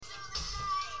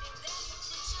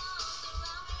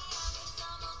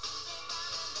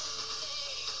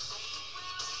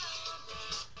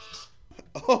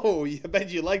Oh, I bet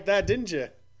you liked that, didn't you?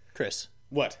 Chris,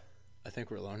 What? I think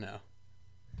we're alone now.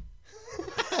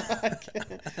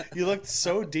 You looked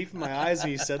so deep in my eyes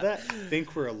when you said that.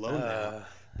 Think we're alone now.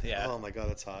 Yeah. Oh my god,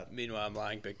 that's hot. Meanwhile, I'm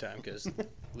lying big time because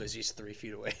Lizzie's 3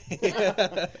 feet away.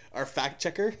 Our fact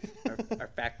checker. our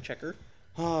fact checker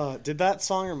Did that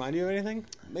song remind you of anything?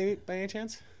 Maybe by any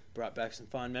chance? brought back some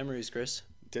fond memories, Chris.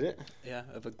 Did it? Yeah,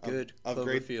 of a good of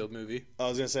Cloverfield movie. I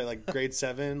was gonna say like grade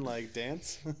 7, like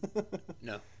dance.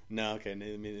 No, No, okay,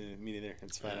 me neither.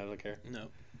 It's fine. I don't care. no,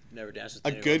 never danced with A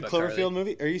anyone good but Cloverfield Carly.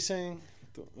 movie? Are you saying?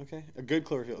 Okay, a good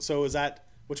Cloverfield. So was that?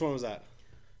 Which one was that?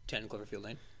 10 Cloverfield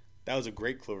Lane. That was a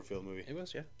great Cloverfield movie. It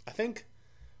was, yeah. I think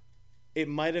it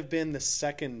might have been the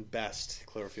second best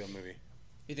Cloverfield movie.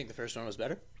 You think the first one was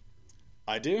better?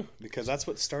 I do, because that's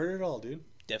what started it all, dude.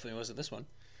 Definitely wasn't this one.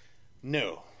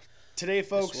 No. Today,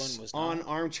 folks, one was on not.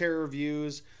 Armchair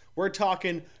Reviews, we're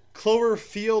talking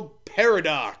Cloverfield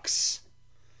Paradox.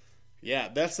 Yeah,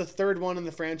 that's the third one in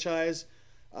the franchise.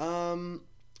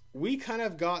 We kind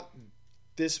of got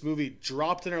this movie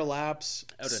dropped in our laps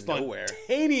Out of nowhere.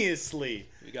 spontaneously.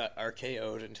 We got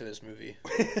RKO'd into this movie.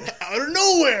 Out of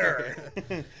nowhere.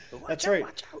 That's right.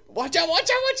 Watch out. Watch out! Watch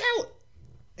out! Watch out!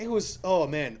 It was, oh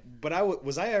man, but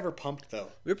was I ever pumped though?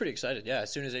 We were pretty excited, yeah.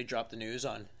 As soon as they dropped the news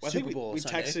on I Super think Bowl we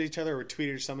Sunday. texted each other or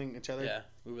tweeted something each other. Yeah,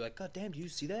 we were like, God damn, do you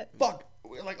see that? Fuck.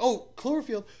 We're like, oh,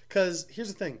 Cloverfield. Because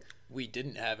here's the thing. We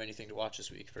didn't have anything to watch this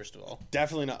week, first of all.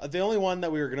 Definitely not. The only one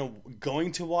that we were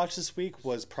going to watch this week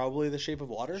was probably The Shape of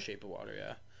Water. Shape of Water,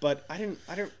 yeah. But I didn't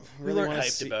We really weren't want to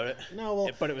hyped see about it. No, well,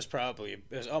 But it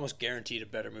was almost guaranteed a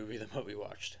better movie than what we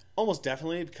watched. almost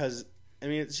definitely because I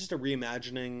mean it's just a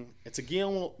reimagining. It's a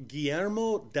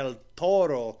Guillermo del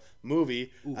Toro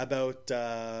movie about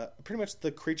pretty much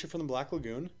the creature from the Black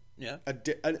Lagoon. Yeah.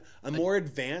 A more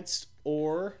advanced,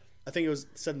 or I think it was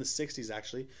set in the 60s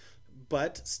actually,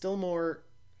 but still more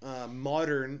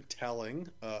modern telling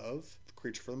of the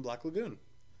creature from the Black Lagoon.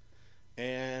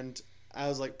 And I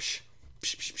was like, psh,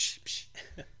 psh, psh, psh,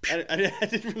 psh. I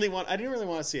didn't really want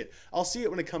to see it. I'll see it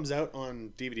when it comes out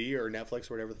on DVD or Netflix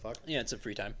or whatever the fuck. Yeah, it's a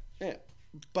free time. Yeah,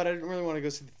 but I didn't really want to go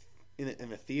see it in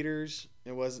the theaters.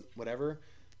 It wasn't whatever.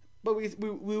 But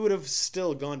we would have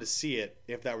still gone to see it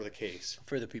if that were the case.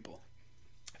 For the people.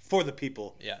 For the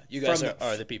people. Yeah, you guys From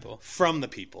are the people. From the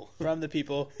people. From the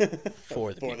people, for the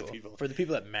For people. the people. For the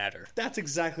people that matter. That's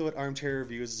exactly what Armchair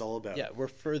Reviews is all about. Yeah, we're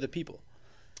for the people.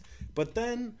 But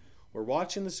then we're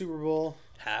watching the Super Bowl,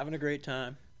 Having a great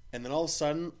time. and then all of a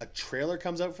sudden a trailer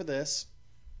comes out for this,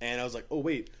 and I was like, oh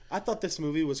wait, I thought this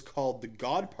movie was called The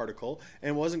God Particle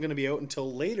and wasn't going to be out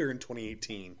until later in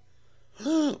 2018.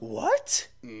 What?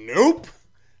 Nope.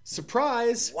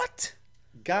 Surprise. What?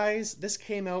 Guys, this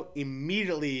came out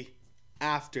immediately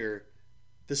after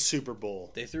the Super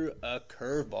Bowl. They threw a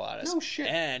curveball at us. No shit.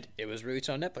 And it was released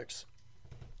on Netflix.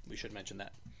 We should mention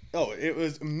that. Oh, it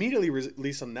was immediately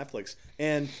released on Netflix,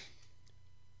 and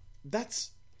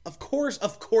that's of course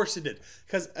it did.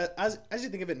 Because as you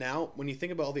think of it now, when you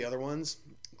think about all the other ones,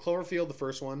 Cloverfield, the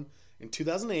first one in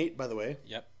 2008, by the way,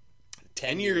 Yep.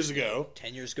 10 years ago,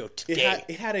 10 years ago today.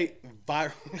 it had a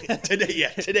viral today. Yeah,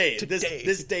 today. Today.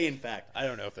 This day, in fact, I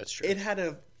don't know if that's true. it had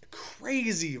a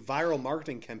crazy viral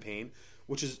marketing campaign,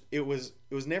 which is it was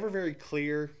never very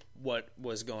clear, what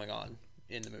was going on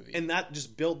in the movie. and that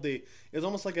just built it was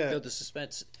almost like Build the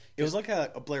suspense. it was like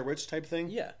a Blair Witch type thing.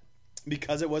 Yeah.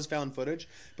 Because it was found footage,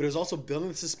 but it was also building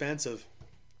the suspense of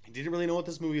you didn't really know what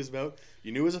this movie is about.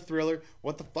 You knew it was a thriller.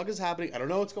 What the fuck is happening? I don't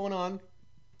know what's going on.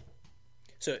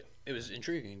 So it was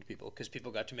intriguing to people because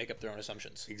people got to make up their own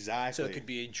assumptions. Exactly. So it could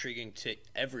be intriguing to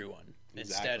everyone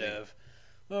instead Exactly. of,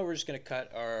 well, we're just going to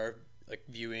cut our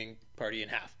viewing party in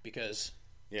half because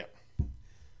Yeah.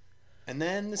 And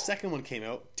then the second one came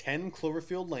out, 10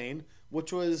 Cloverfield Lane,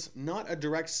 which was not a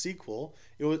direct sequel.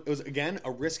 It was again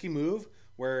a risky move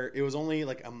where it was only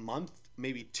like a month,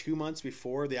 maybe 2 months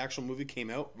before the actual movie came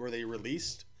out, where they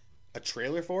released a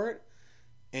trailer for it,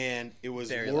 and it was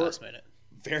very last minute.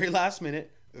 very last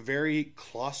minute, very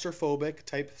claustrophobic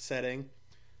type setting.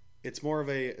 It's more of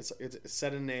it's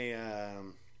set in a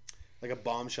like a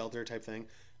bomb shelter type thing.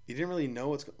 You didn't really know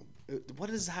what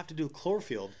does it have to do with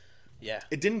Cloverfield? Yeah.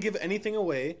 It didn't give anything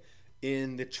away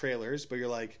in the trailers, but you're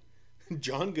like,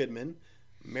 John Goodman,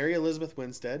 Mary Elizabeth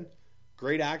Winstead,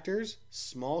 great actors,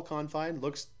 small confine,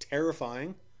 looks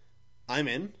terrifying. I'm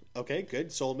in. Okay,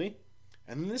 good, sold me.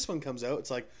 And then this one comes out.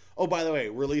 It's like, oh, by the way,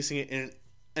 we're releasing it in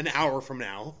an hour from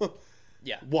now.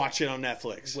 Yeah. Watch it on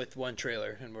Netflix. With one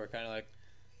trailer, and we're kind of like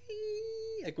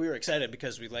we were excited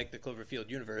because we like the Cloverfield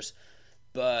universe,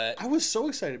 but I was so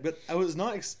excited, but I was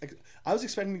not. I was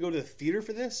expecting to go to the theater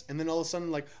for this, and then all of a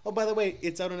sudden, like, oh, by the way,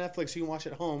 it's out on Netflix. You can watch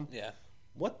it at home. yeah,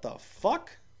 What the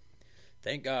fuck?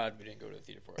 Thank God we didn't go to the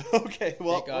theater for it. Okay,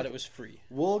 well, Thank God it was free.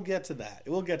 We'll get to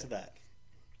that.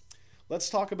 Let's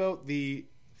talk about the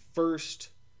first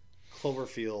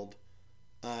Cloverfield,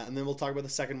 and then we'll talk about the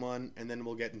second one, and then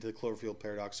we'll get into the Cloverfield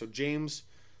paradox. So, James,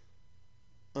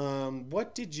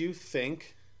 what did you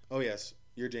think? Oh, yes,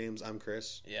 you're James. I'm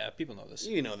Chris. Yeah, people know this.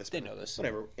 You know this. They know this.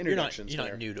 Whatever. Introductions. You're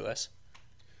not new to us.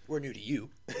 We're new to you.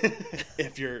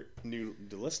 If you're new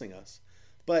to listening us.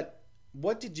 But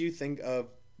what did you think of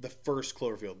the first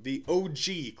Cloverfield? The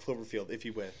OG Cloverfield, if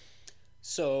you will.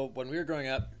 So, when we were growing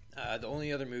up, the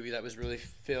only other movie that was really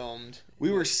filmed...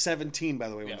 We were 17, by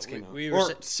the way, when this came out.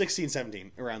 Or 16,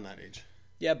 17, around that age.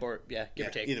 Yeah, give or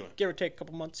take. Either way. Give or take a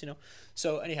couple months,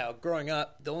 So, anyhow, growing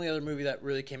up, the only other movie that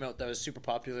really came out that was super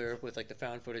popular with, like, the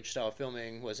found footage style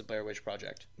filming was The Blair Witch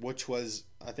Project. Which was,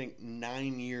 I think,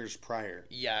 9 years prior.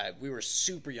 Yeah, we were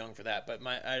super young for that, but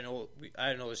I know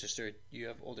an older sister. You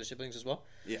have older siblings as well?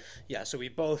 Yeah. Yeah, so we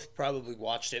both probably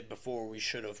watched it before we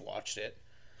should have watched it.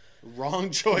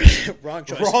 Wrong choice.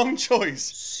 Wrong choice.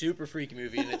 Super freaky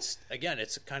movie, and it's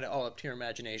kind of all up to your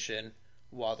imagination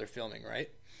while they're filming, right?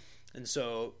 And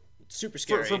so, super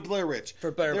scary. For Blair Witch.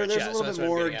 For Blair Witch, There's a little bit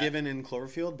more given in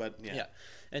Cloverfield, but yeah. Yeah.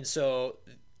 And so,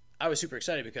 I was super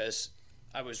excited because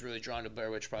I was really drawn to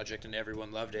Blair Witch Project, and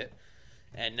everyone loved it.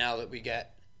 And now that we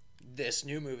get this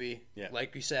new movie,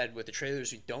 like we said, with the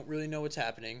trailers, we don't really know what's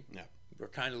happening. No. We're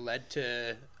kind of led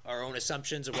to our own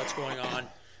assumptions of what's going on,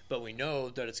 but we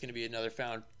know that it's going to be another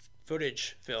found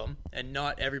footage film, and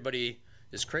not everybody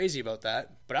is crazy about that,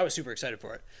 but I was super excited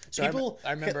for it. So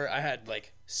I remember I had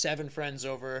like 7 friends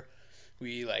over.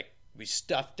 We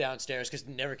stuffed downstairs because it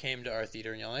never came to our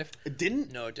theater in Yellowknife. It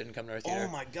didn't? No, it didn't come to our theater.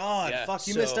 Oh my god! Yeah, fuck,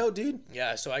 you missed out, dude.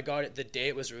 Yeah, so I got it the day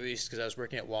it was released because I was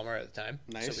working at Walmart at the time.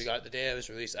 Nice. So we got it the day it was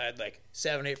released. I had like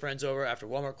 7, 8 friends over after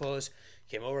Walmart closed.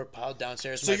 Came over, piled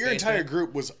downstairs. So your entire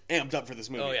group was amped up for this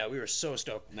movie. Oh yeah, we were so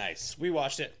stoked. Nice. We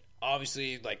watched it.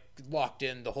 Obviously, like locked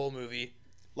in the whole movie.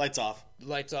 Lights off.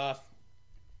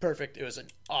 Perfect. It was an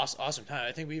awesome time.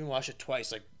 I think we even watched it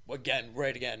twice, like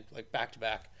right again, like back to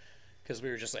back, because we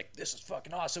were just like, this is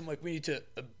fucking awesome. Like we need to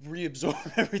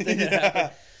reabsorb everything that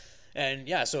happened. And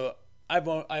yeah, so I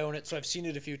own it. So I've seen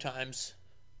it a few times.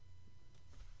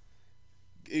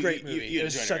 Great movie. It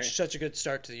was such a good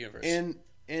start to the universe.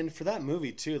 And for that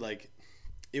movie too, like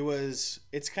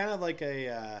it's kind of like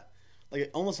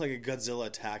almost like a Godzilla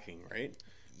attacking, right?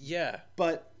 Yeah.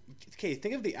 But okay,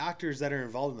 think of the actors that are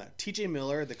involved in that. T.J.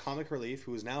 Miller, the comic relief,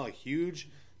 who is now a huge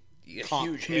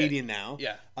comedian now.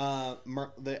 Yeah.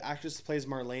 The actress that plays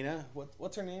Marlena.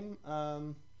 What's her name?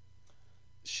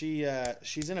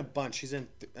 She's in a bunch. She's in.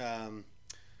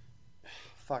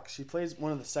 She plays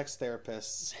one of the sex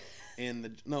therapists in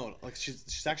the. No, like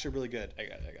she's actually really good. I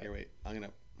got it. Here, wait. I'm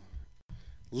gonna.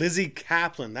 Lizzie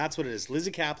Kaplan. That's what it is.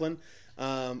 Lizzie Kaplan.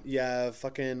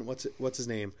 Fucking what's his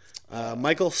name?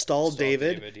 Michael Stahl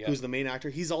David, yeah. Who's the main actor.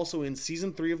 He's also in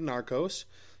season 3 of Narcos.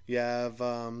 You have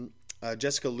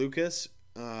Jessica Lucas,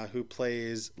 who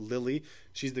plays Lily.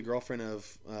 She's the girlfriend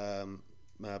of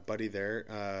buddy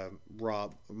there,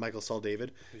 Rob. Michael Stahl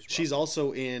David. She's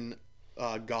also in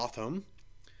Gotham,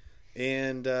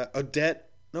 and Odette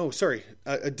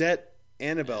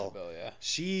Annabelle. Yeah.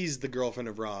 She's the girlfriend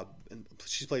of Rob, and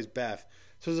she plays Beth.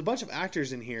 So there's a bunch of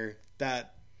actors in here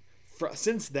that,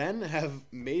 since then, have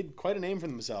made quite a name for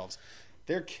themselves.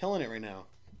 They're killing it right now.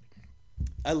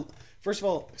 First of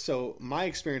all, so my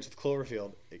experience with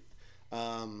Cloverfield,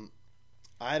 I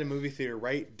had a movie theater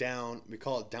right down. We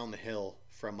call it down the hill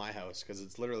from my house because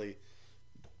it's literally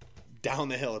down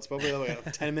the hill. It's probably like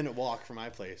a 10-minute walk from my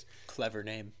place. Clever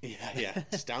name. Yeah,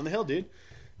 it's down the hill, dude.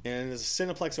 And there's a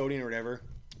Cineplex Odeon or whatever.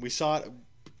 We saw it, a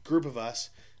group of us,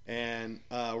 and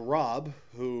Rob,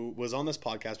 who was on this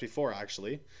podcast before,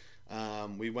 actually.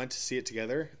 We went to see it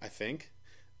together, I think,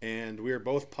 and we were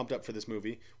both pumped up for this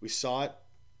movie. We saw it,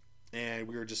 and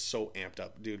we were just so amped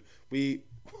up, dude. We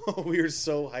were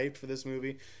so hyped for this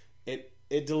movie.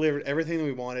 It delivered everything that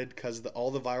we wanted because all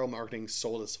the viral marketing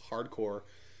sold us hardcore.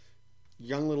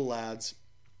 Young little lads,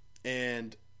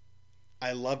 and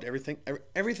I loved everything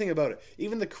about it.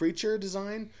 Even the creature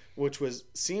design, which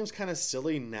seems kind of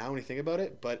silly now when you think about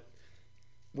it, but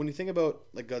when you think about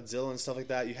like Godzilla and stuff like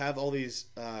that, you have all these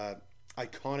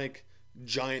iconic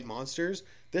giant monsters.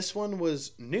 This one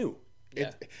was new.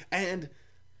 Yeah.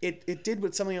 It did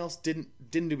what something else didn't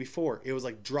do before. It was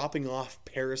like dropping off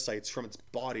parasites from its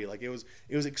body. Like it was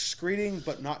excreting,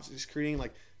 but not excreting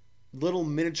like little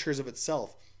miniatures of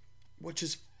itself, which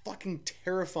is fucking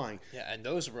terrifying. Yeah, and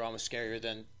those were almost scarier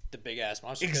than the big ass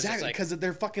monsters. Exactly, because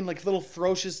they're fucking like little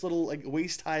ferocious little like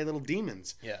waist high little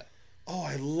demons. Yeah, Oh,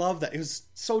 I love that. It was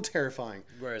so terrifying.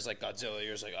 Whereas like Godzilla,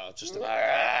 you're just like, oh, it's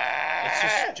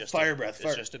just Fire breath.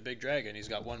 It's just a big dragon. He's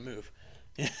got one move.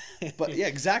 But yeah,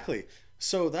 exactly.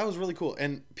 So that was really cool.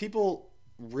 And people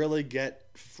really get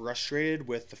frustrated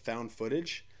with the found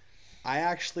footage. I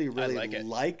actually really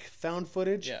like found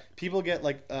footage. Yeah. People get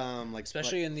like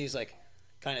especially in these like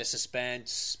kind of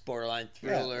suspense, borderline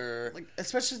thriller, like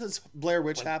especially since Blair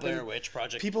Witch happened. Blair Witch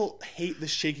Project. People hate the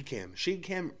shaky cam. Shaky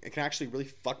cam, it can actually really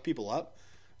fuck people up.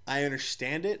 I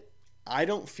understand it. I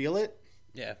don't feel it.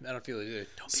 Yeah, I don't feel it either.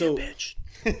 Don't be a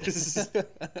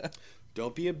bitch.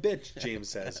 Don't be a bitch, James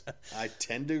says. I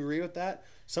tend to agree with that.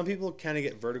 Some people kind of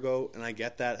get vertigo, and I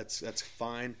get that. That's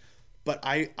fine. But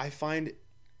I find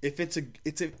if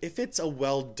it's a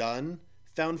well done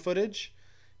found footage,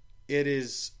 it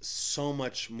is so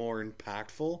much more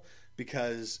impactful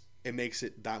because it makes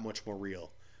it that much more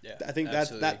real. Yeah, I think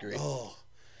agree.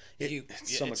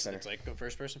 It's so much better. It's like a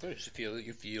first person footage.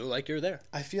 You feel like you're there.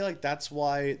 I feel like that's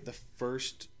why the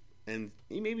first and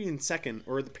maybe in second,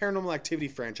 or the Paranormal Activity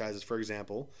franchises, for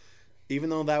example, even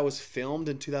though that was filmed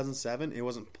in 2007, it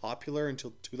wasn't popular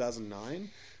until 2009.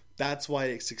 That's why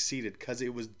it succeeded, because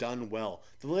it was done well.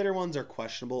 The later ones are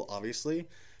questionable, obviously,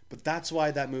 but that's why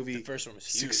that movie the first one was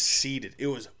huge. Succeeded. It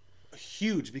was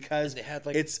huge because they had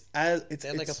like it's like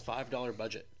a $5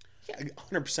 budget. Yeah,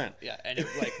 100%. Yeah, and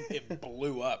it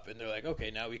blew up, and they're like,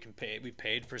 okay, now we can pay. We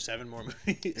paid for 7 more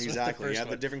movies. Exactly. Yeah,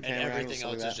 the different camera and everything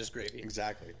angles, else is just gravy.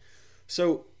 Exactly.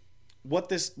 So, what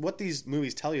these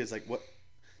movies tell you is like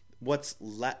what's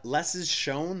less is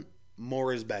shown,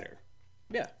 more is better.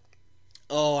 Yeah.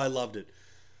 Oh, I loved it.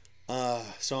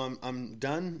 So I'm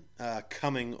done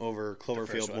coming over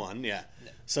Cloverfield 1. Yeah.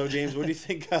 No. So James, what do you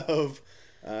think of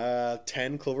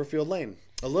 10 Cloverfield Lane?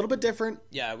 A little bit different.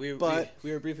 Yeah, we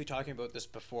were briefly talking about this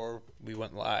before we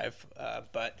went live.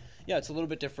 But yeah, it's a little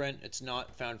bit different. It's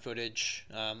not found footage.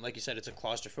 Like you said, it's a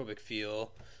claustrophobic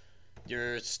feel.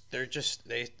 They're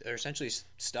essentially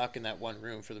stuck in that one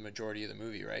room for the majority of the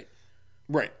movie, right?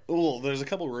 Right. Well, there's a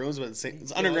couple rooms, but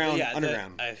it's underground. Yeah,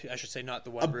 underground. I should say not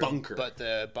the one room, bunker, but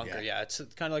the bunker. Yeah, it's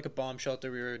kind of like a bomb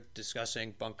shelter we were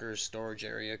discussing. Bunkers, storage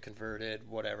area, converted,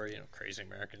 whatever. Crazy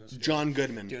Americans. John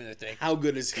Goodman doing their thing. How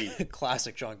good is he?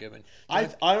 Classic John Goodman. I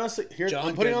honestly,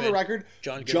 I'm putting on the record.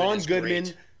 John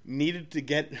Goodman needed to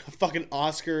get a fucking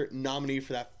Oscar nominee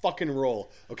for that fucking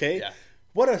role. Okay. Yeah.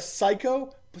 What a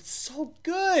psycho, but so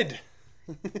good.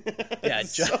 Yeah,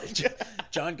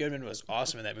 John Goodman was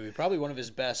awesome in that movie. Probably one of his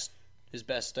best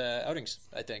outings,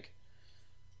 I think.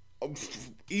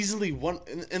 Easily one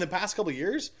in the past couple of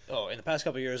years. Oh, in the past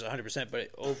couple of years, 100%. But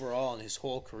overall, in his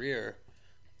whole career,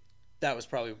 that was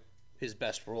probably his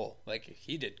best role. Like,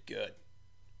 he did good.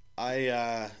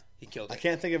 He killed it. I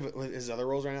can't think of his other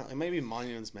roles right now. It may be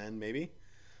Monuments Men, maybe.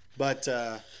 But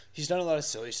he's done a lot of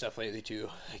silly stuff lately too.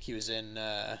 Like he was in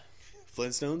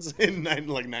Flintstones in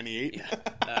like 98.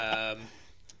 Yeah.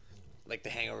 Like The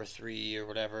Hangover 3 or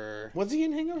whatever. Was he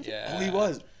in Hangover? Yeah. Oh, he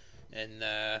was. And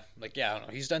I don't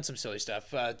know. He's done some silly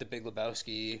stuff. The Big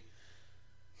Lebowski.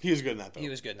 He was good in that though. He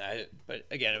was good in that. But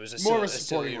again, it was more of a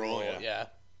silly role. Yeah.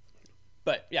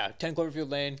 But yeah, 10 Cloverfield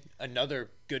Lane,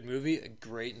 another good movie, a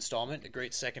great installment, a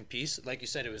great second piece. Like you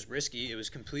said, it was risky. It was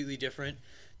completely different.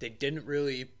 They didn't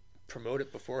really promote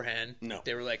it beforehand. No.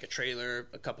 They were like a trailer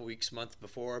a couple weeks, month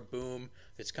before. Boom,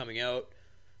 it's coming out,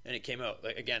 and it came out.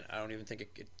 Like again, I don't even think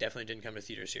it definitely didn't come to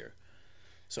theaters here.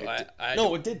 So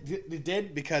it did. It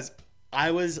did because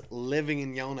I was living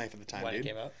in Yellowknife at the time. When it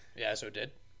came out, yeah, so it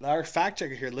did. Our fact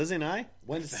checker here, Lizzie and I,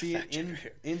 went to see it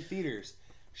in theaters.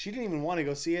 She didn't even want to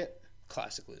go see it.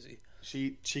 Classic Lizzie.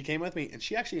 She came with me and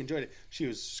she actually enjoyed it. She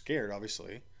was scared,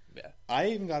 obviously. Yeah. I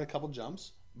even got a couple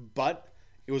jumps, but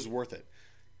it was worth it.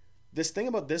 This thing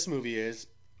about this movie is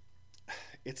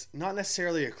it's not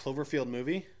necessarily a Cloverfield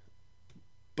movie,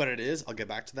 but it is. I'll get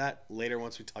back to that later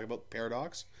once we talk about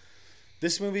Paradox.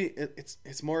 This movie,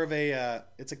 it's more of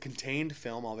it's a contained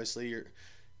film. Obviously,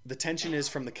 the tension is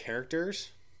from the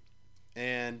characters,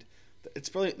 and it's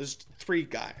brilliant. There's three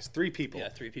people. Yeah,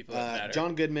 three people that matter.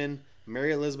 John Goodman,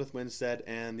 Mary Elizabeth Winstead,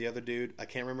 and the other dude. I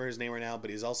can't remember his name right now, but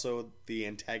he's also the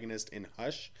antagonist in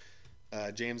Hush.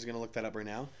 James is gonna look that up right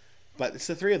now. But it's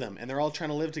the three of them, and they're all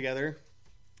trying to live together.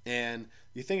 And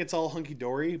you think it's all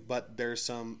hunky-dory, but there's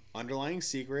some underlying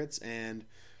secrets. And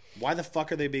why the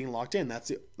fuck are they being locked in?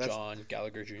 That's John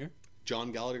Gallagher Jr.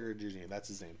 John Gallagher Jr. That's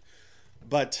his name.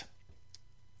 But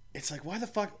it's like, why the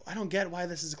fuck? I don't get why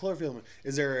this is a Cloverfield.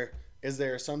 Is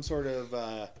there some sort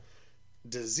of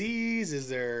disease? Is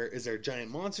there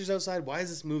giant monsters outside? Why is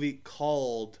this movie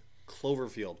called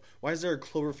Cloverfield? Why is there a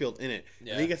Cloverfield in it?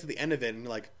 Yeah. And then you get to the end of it, and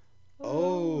you're like,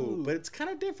 oh, but it's kind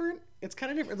of different. It's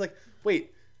like,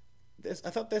 wait,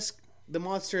 the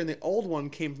monster in the old one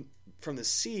came from the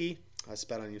sea. I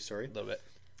spat on you, sorry. A little bit.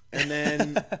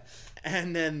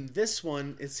 And then this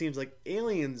one, it seems like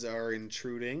aliens are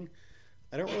intruding.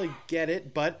 I don't really get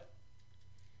it, but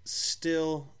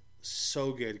still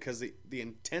so good because the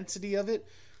intensity of it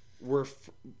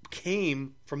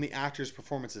came from the actors'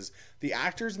 performances. The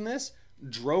actors in this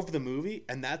drove the movie,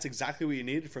 and that's exactly what you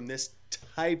needed from this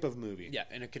type of movie. Yeah,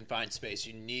 in a confined space,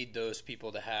 you need those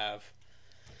people to have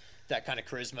that kind of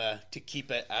charisma to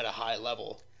keep it at a high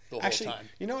level the whole time.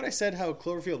 You know what I said? How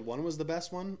Cloverfield 1 was the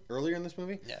best one earlier in this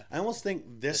movie. Yeah, I almost think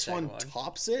this one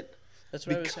tops it. That's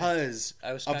what because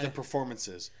of the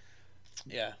performances.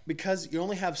 Yeah, because you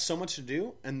only have so much to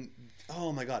do, and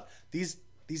oh my god, these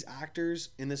actors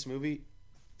in this movie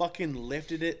fucking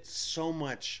lifted it so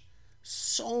much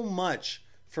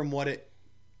from what it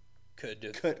could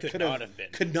not have been.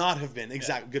 Could not have been.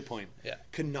 Exactly. Yeah. Good point. Yeah,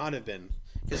 could not have been.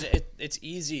 Because it's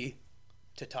easy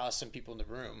to toss some people in the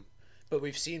room, but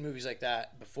we've seen movies like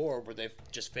that before where they've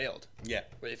just failed. Yeah,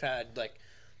 where they've had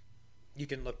you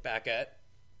can look back at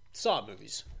Saw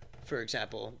movies, for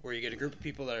example, where you get a group of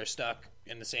people that are stuck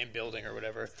in the same building or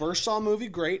whatever. First Saw movie,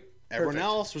 great. Everyone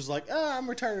else was like, I'm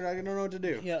retired. I don't know what to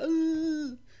do. Yeah.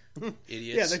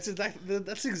 Idiots. Yeah,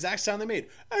 that's the exact sound they made.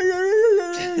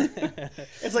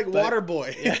 It's like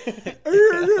Waterboy. Yeah.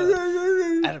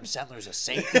 Adam Sandler's a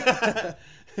saint.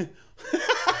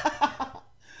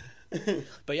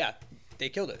 But yeah, they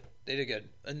killed it. They did good.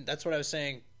 And that's what I was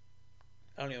saying.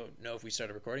 I don't even know if we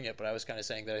started recording it, but I was kind of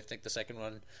saying that I think the second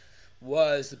one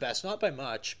was the best. Not by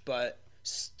much, but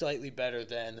slightly better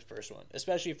than the first one.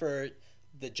 Especially for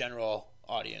the general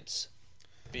audience,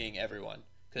 being everyone.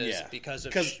 Because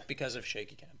of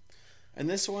shaky cam. And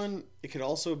this one, it could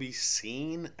also be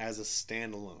seen as a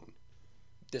standalone.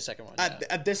 The second one,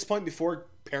 at this point before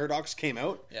Paradox came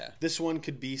out, yeah, this one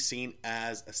could be seen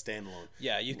as a standalone.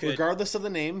 Yeah, you could, regardless of the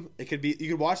name, it could be.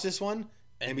 You could watch this one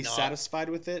and be satisfied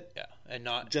with it. Yeah, and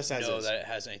not just know that it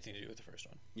has anything to do with the first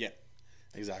one. Yeah,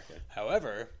 exactly.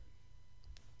 However,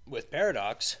 with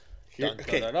Paradox,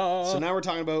 so now we're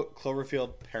talking about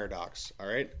Cloverfield Paradox. All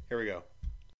right, here we go.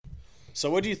 So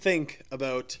what do you think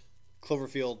about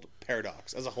Cloverfield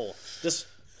Paradox as a whole? Just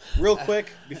real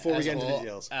quick before we get into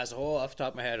details. As a whole, off the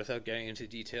top of my head, without getting into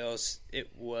details,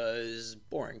 it was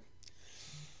boring.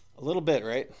 A little bit,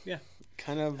 right? Yeah.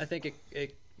 Kind of. I think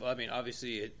it well, I mean,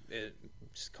 obviously,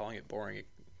 just calling it boring, it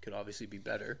could obviously be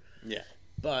better. Yeah.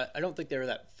 But I don't think they were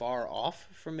that far off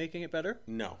from making it better.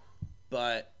 No.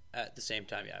 But at the same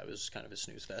time, yeah, it was kind of a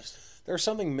snooze fest. There was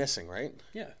something missing, right?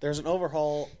 Yeah. There's an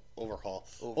overhaul.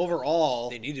 Overall.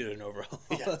 They needed an overhaul.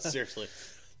 Yeah, seriously.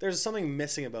 There's something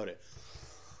missing about it.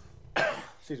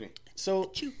 Excuse me.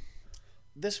 So,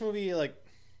 this movie,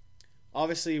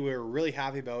 obviously we were really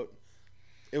happy about.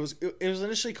 It was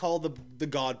initially called the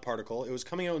God Particle. It was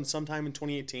coming out sometime in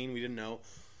 2018. We didn't know.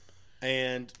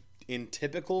 And in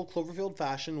typical Cloverfield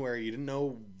fashion, where you didn't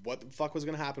know what the fuck was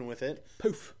going to happen with it.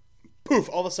 Poof.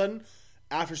 All of a sudden,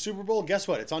 after Super Bowl, guess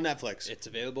what? It's on Netflix. It's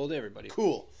available to everybody.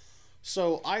 Cool.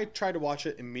 So I tried to watch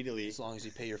it immediately. As long as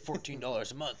you pay your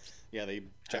 $14 a month. Yeah, they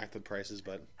jacked the prices,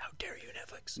 but how dare you,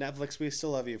 Netflix? Netflix, we still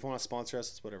love you. If you want to sponsor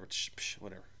us, it's whatever.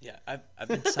 Whatever. Yeah,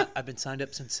 I've been signed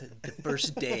up since the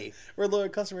first day. We're loyal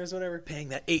customers, whatever. Paying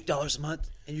that $8 a month,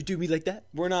 and you do me like that?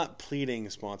 We're not pleading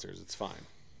sponsors. It's fine.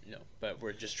 No, but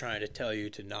we're just trying to tell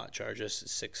you to not charge us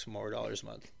 $6 more a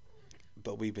month.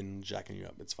 But we've been jacking you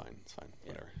up. It's fine. It's fine.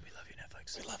 Whatever. Yeah, we love you,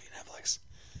 Netflix. We love you, Netflix.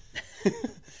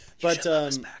 But love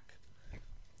us back.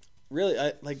 Really,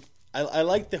 I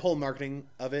like the whole marketing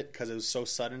of it because it was so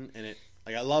sudden, and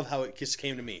I love how it just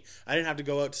came to me. I didn't have to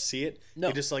go out to see it. No,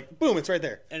 it just boom, it's right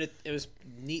there. And it was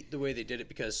neat the way they did it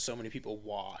because so many people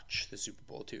watch the Super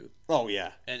Bowl too. Oh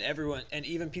yeah, and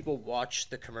even people watch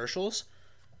the commercials,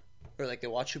 or they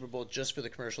watch Super Bowl just for the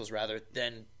commercials rather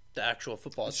than the actual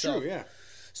football itself. True, yeah.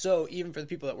 So even for the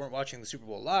people that weren't watching the Super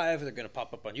Bowl live, they're going to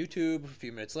pop up on YouTube a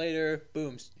few minutes later.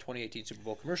 Boom, 2018 Super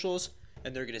Bowl commercials.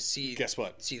 And they're going to see... Guess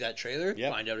what? See that trailer,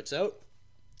 find out it's out.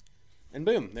 And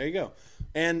boom, there you go.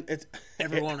 And it's...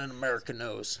 Everyone in America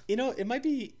knows. It might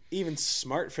be even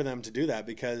smart for them to do that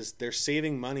because they're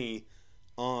saving money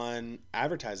on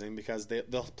advertising because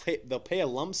they'll pay a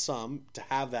lump sum to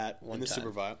have that in the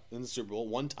Super Bowl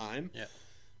one time. Yeah.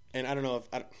 And I don't know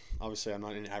if... obviously, I'm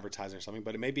not in advertising or something,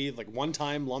 but it may be one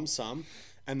time lump sum,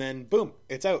 and then boom,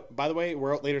 it's out. By the way,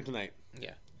 we're out later tonight.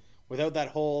 Yeah. Without that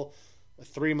whole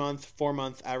 3-month,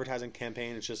 4-month advertising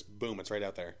campaign, it's just boom, it's right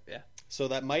out there. Yeah. So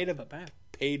that might have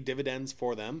paid dividends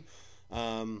for them.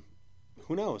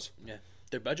 Who knows? Yeah.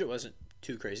 Their budget wasn't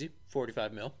too crazy.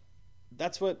 $45 million.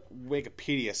 That's what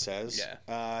Wikipedia says.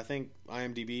 Yeah. I think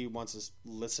IMDb wants us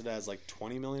listed as like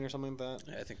 20 million or something like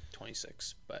that. I think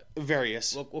 26, but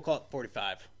Various. we'll call it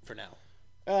 45 for now.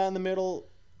 In the middle,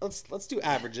 let's do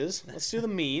averages. Let's do the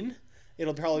mean.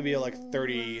 It'll probably be like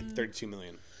 32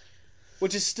 million,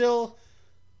 which is still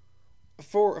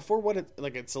for what it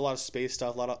like. It's a lot of space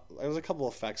stuff. There's a couple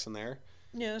of effects in there.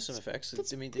 Yeah, some effects.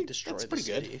 I mean, they destroyed the pretty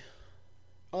city. good.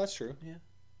 Oh, that's true. Yeah.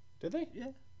 Did they?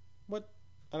 Yeah. What?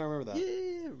 I don't remember that.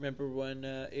 Yeah. Remember when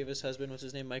Ava's husband, what's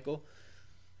his name, Michael?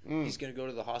 He's gonna go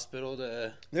to the hospital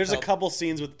to. There's a couple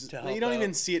scenes with to help you don't out.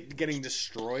 even see it getting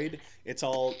destroyed. It's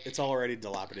already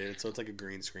dilapidated, so it's like a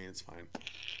green screen. It's fine.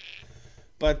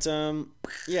 But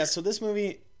yeah, so this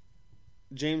movie,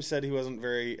 James said he wasn't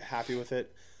very happy with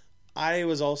it. I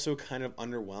was also kind of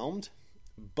underwhelmed,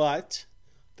 but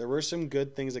there were some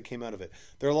good things that came out of it.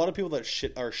 There are a lot of people that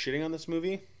are shitting on this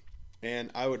movie,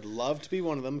 and I would love to be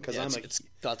one of them because it's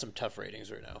got some tough ratings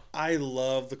right now. I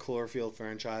love the Cloverfield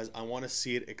franchise. I want to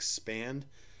see it expand.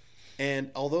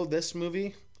 And although this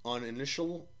movie, on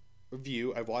initial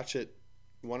review, I've watched it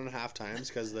 1.5 times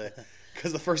because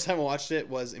the first time I watched it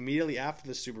was immediately after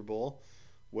the Super Bowl,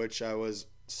 which I was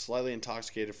slightly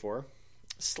intoxicated for.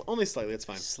 Only slightly, it's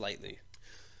fine. Slightly.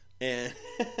 And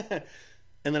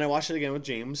and then I watched it again with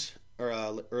James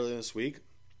earlier this week,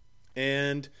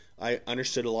 and I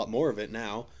understood a lot more of it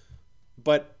now,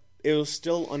 but it was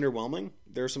still underwhelming.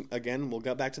 There's some, again, we'll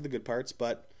get back to the good parts,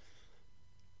 but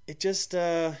it just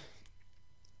was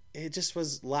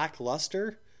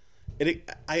lackluster.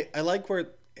 I like where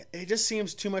it just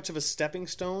seems too much of a stepping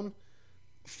stone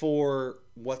for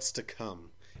what's to come.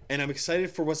 And I'm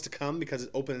excited for what's to come because it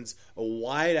opens a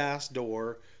wide ass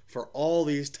door for all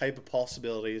these type of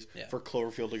possibilities for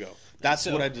Cloverfield to go. That's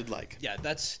what I did like. Yeah,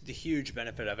 that's the huge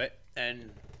benefit of it. And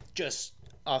just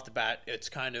off the bat, it's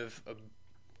kind of a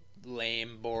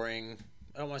lame, boring,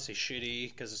 I don't want to say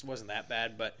shitty because it wasn't that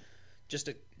bad, but just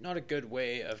not a good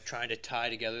way of trying to tie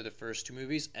together the first two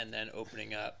movies and then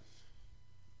opening up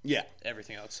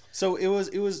everything else. So it was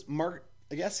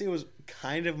I guess it was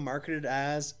kind of marketed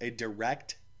as a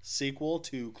direct sequel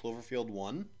to Cloverfield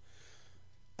 1.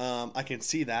 I can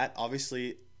see that.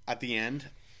 Obviously, at the end,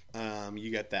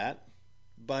 you get that.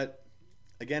 But,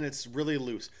 again, it's really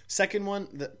loose. Second one,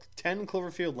 the 10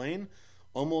 Cloverfield Lane,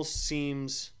 almost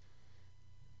seems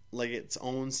like its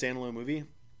own standalone movie.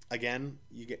 Again,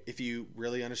 if you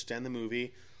really understand the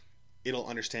movie, you'll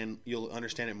understand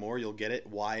it more. You'll get it,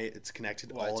 why it's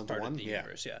connected all into one. Of the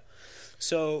universe, yeah.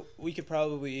 So we could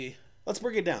probably... Let's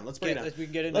break it down. We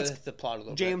can get into the plot a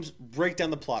little James, bit. break down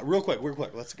the plot. Real quick.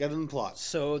 Let's get into the plot.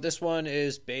 So this one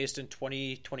is based in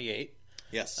 2028.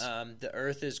 Yes. The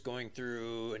Earth is going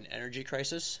through an energy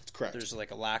crisis. That's correct. There's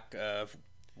like a lack of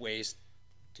ways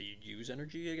to use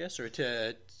energy, I guess, or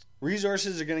to...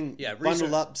 Resources are getting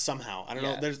bundled up somehow. I don't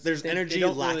know. There's energy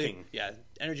lacking.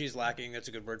 Energy is lacking. That's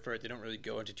a good word for it. They don't really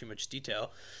go into too much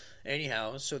detail.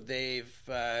 Anyhow, so they've...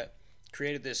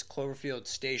 created this Cloverfield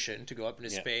station to go up into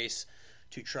space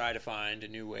to try to find a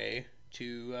new way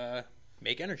to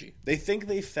make energy. They think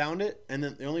they found it, and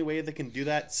then the only way they can do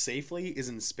that safely is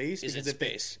in space.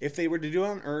 If they were to do it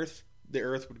on Earth, the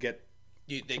Earth would get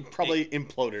probably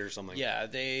imploded or something. Yeah,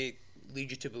 they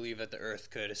lead you to believe that the Earth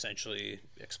could essentially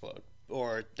explode.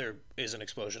 Or there is an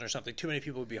explosion or something. Too many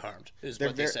people would be harmed,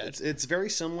 what they said. It's very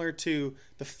similar to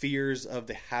the fears of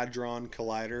the Hadron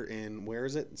Collider in, where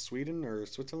is it? In Sweden or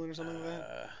Switzerland or something like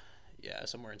that? Yeah,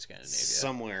 somewhere in Scandinavia.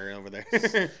 Somewhere over there.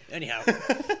 Anyhow,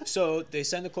 so they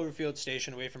send the Cloverfield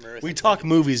station away from Earth. We talk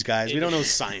movies, guys. We don't know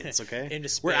science, okay? Into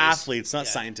space. We're athletes, not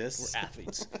scientists. We're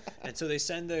athletes. And so they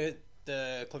send the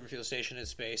Cloverfield station into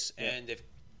space, and they've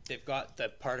got the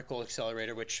particle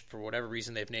accelerator, which for whatever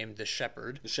reason they've named the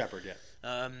Shepherd. The Shepherd, yeah.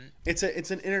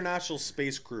 It's an international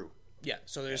space crew. Yeah,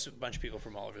 so there's a bunch of people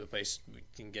from all over the place. We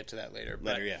can get to that later.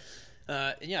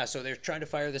 So they're trying to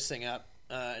fire this thing up,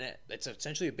 and it's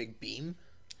essentially a big beam.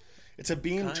 It's a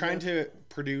beam trying to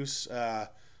produce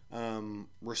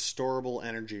restorable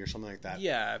energy or something like that.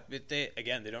 Yeah, they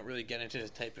don't really get into the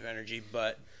type of energy,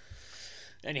 but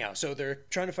anyhow, so they're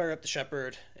trying to fire up the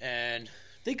Shepherd, and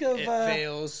it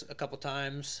fails a couple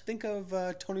times. Think of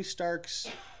Tony Stark's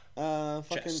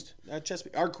chest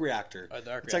arc reactor.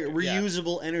 It's like a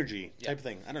reusable energy type of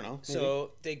thing. I don't know. Maybe.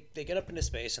 So they get up into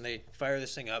space and they fire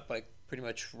this thing up like pretty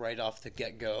much right off the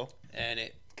get go, and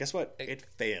guess what? It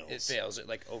fails. It fails. It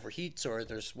like overheats or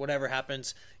there's whatever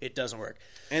happens. It doesn't work.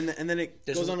 And then it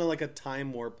goes on to like a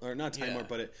time warp, or not time warp,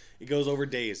 but it goes over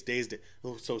days.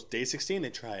 So day 16 they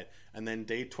try it, and then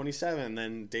day 27, and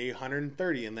then day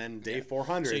 130, and then day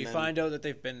 400. So you find out that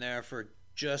they've been there for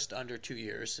just under 2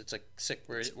 years. It's like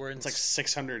we're in It's like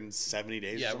 670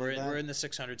 days. yeah, or something like we're that. in the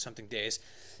 600 something days,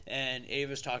 and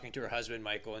Ava's talking to her husband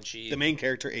Michael, and The main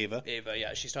character, Ava.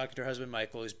 Yeah, she's talking to her husband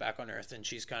Michael, who's back on Earth, and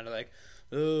she's kind of like,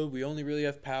 "Oh, we only really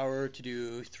have power to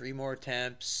do 3 more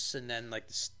attempts, and then like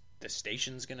the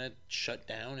station's gonna shut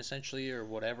down essentially, or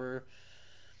whatever."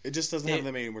 It just doesn't have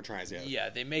that many more tries yet. Yeah,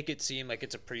 they make it seem like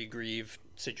it's a pretty grieved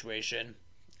situation.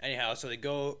 Anyhow, so they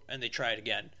go and they try it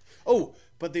again. Oh,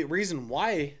 but the reason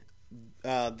why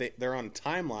they're on a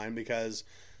timeline, because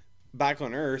back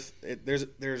on Earth,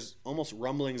 there's almost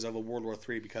rumblings of a World War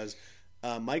III, because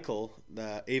Michael,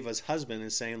 Ava's husband,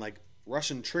 is saying like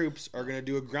Russian troops are going to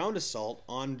do a ground assault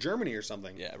on Germany or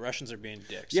something. Yeah, Russians are being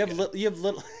dicks. You have little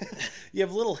you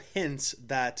have little hints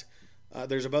that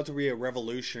there's about to be a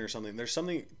revolution or something. There's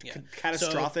something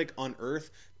catastrophic on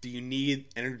Earth. Do you need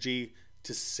energy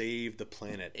to save the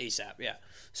planet? ASAP, yeah.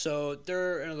 So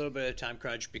they're in a little bit of time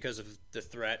crunch because of the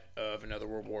threat of another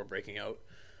world war breaking out.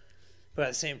 But at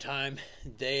the same time,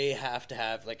 they have to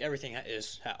have, like, everything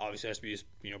obviously has to be,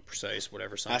 precise,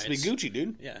 whatever science. Has to be Gucci,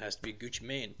 dude. Yeah, it has to be Gucci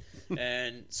Mane.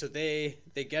 And so they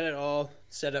get it all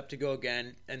set up to go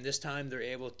again, and this time they're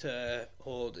able to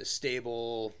hold a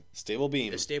stable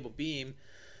beam.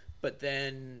 But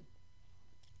then,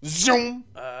 zoom.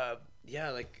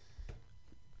 Yeah, like,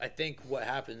 I think what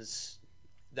happens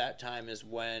that time is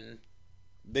when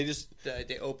they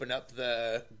open up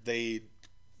the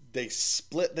they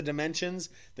split the dimensions.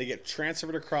 They get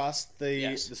transferred across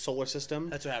the solar system.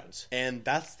 That's what happens, and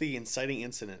that's the inciting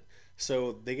incident.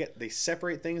 So they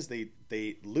separate things.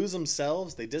 They lose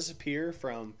themselves. They disappear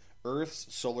from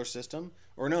Earth's solar system,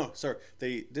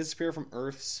 they disappear from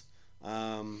Earth's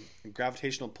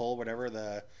gravitational pull, whatever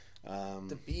the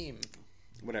beam,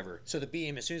 whatever. So the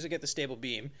beam, as soon as they get the stable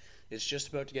beam, it's just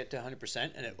about to get to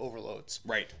 100%, and it overloads.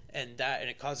 Right. And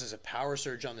it causes a power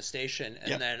surge on the station,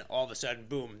 and then all of a sudden,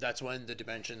 boom! That's when the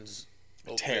dimensions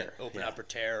open up or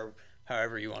tear,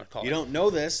 however you want to call it. You don't know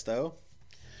this though,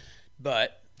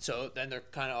 but so then they're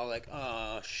kind of all like,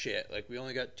 "Oh shit! Like we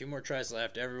only got 2 more tries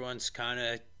left." Everyone's kind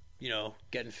of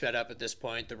getting fed up at this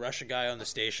point. The Russian guy on the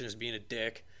station is being a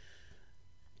dick,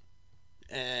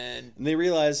 and they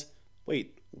realize,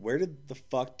 wait, where did the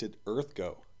fuck did Earth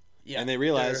go? Yeah, and they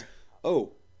realize,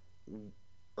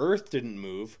 Earth didn't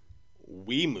move,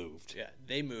 we moved. Yeah,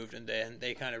 they moved, and then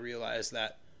they kind of realized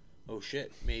that, oh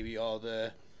shit, maybe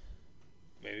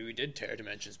we did tear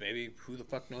dimensions. Maybe who the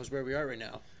fuck knows where we are right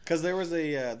now? Because there was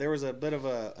a bit of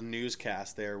a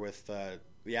newscast there with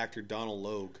the actor Donald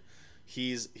Logue.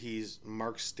 He's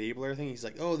Mark Stabler, I think. He's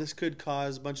like, oh, this could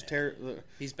cause a bunch of terror.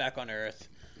 He's back on Earth.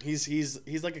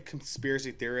 He's like a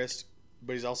conspiracy theorist,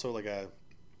 but he's also like a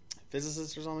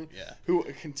physicist or something. Yeah. Who,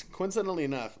 coincidentally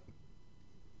enough,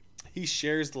 he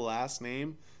shares the last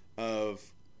name of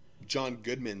John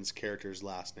Goodman's character's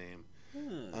last name,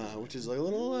 which is like a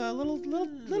little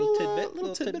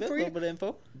tidbit for you. Little bit of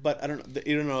info. But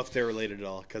you don't know if they're related at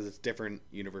all because it's different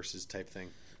universes type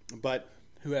thing. But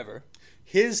whoever,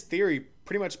 his theory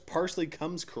pretty much partially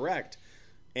comes correct,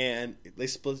 and they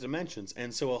split the dimensions,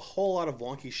 and so a whole lot of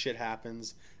wonky shit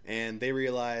happens, and they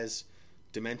realize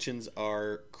dimensions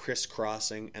are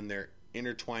crisscrossing and they're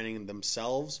intertwining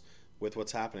themselves with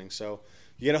what's happening. So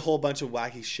you get a whole bunch of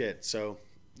wacky shit. So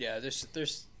yeah,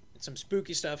 there's some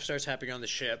spooky stuff starts happening on the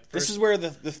ship. This is where the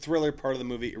thriller part of the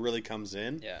movie really comes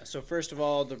in. Yeah. So first of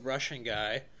all, the Russian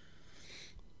guy.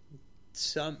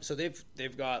 So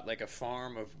they've got like a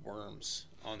farm of worms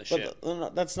on the ship.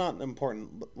 But that's not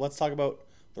important. Let's talk about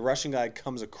the Russian guy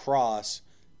comes across.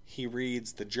 He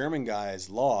reads the German guy's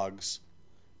logs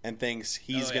and thinks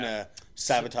he's going to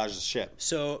sabotage the ship.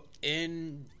 So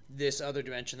in this other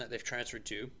dimension that they've transferred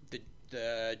to,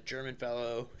 the German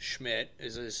fellow, Schmidt,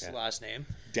 is his last name.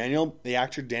 The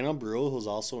actor Daniel Bruhl, who's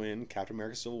also in Captain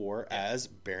America Civil War as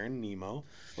Baron Nemo,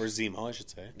 or Zemo, I should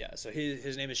say. Yeah, so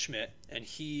his name is Schmidt, and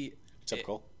he...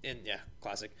 Typical.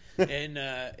 Classic. In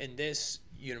this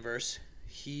universe,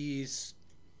 he's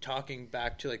talking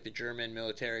back to like the German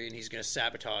military, and he's going to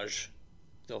sabotage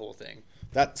the whole thing.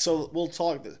 So we'll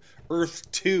talk.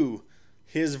 Earth 2,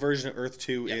 his version of Earth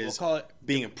 2 is we'll call it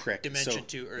being a prick. Dimension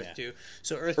 2, Earth 2.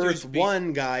 So Earth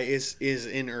 1 guy is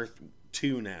in Earth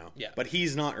 2 now. Yeah. But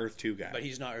he's not Earth 2 guy.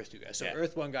 So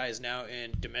Earth 1 guy is now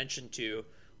in Dimension 2,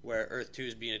 where Earth 2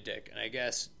 is being a dick. And I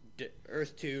guess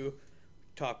Earth 2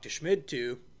 talked to Schmidt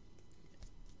 2.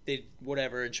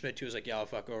 And Schmidt 2 was like, yeah, I'll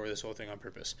fuck over this whole thing on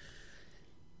purpose.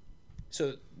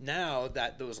 So now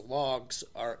that those logs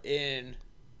are in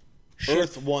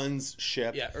Earth 1's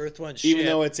ship. Yeah, Earth 1's ship. Even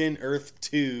though it's in Earth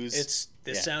 2's.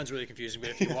 This sounds really confusing, but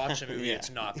if you watch the movie,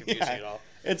 it's not confusing at all.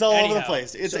 It's all over the Anyhow,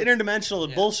 place. It's so-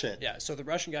 interdimensional bullshit. Yeah, so the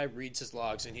Russian guy reads his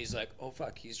logs and he's like, oh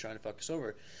fuck, he's trying to fuck us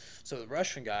over. So the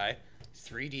Russian guy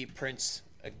 3D prints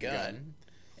a gun.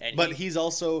 And But he's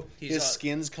also, he's his al-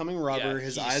 skin's coming rubber, yeah,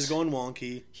 his he's- eyes going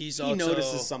wonky. He He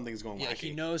notices something's going wacky.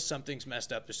 he knows something's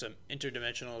messed up. There's some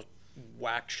interdimensional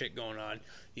whack shit going on.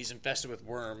 He's infested with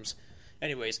worms.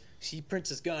 Anyways, he prints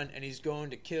his gun and he's going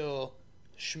to kill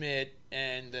Schmidt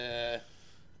and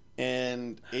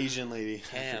And Asian lady.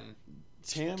 Tam.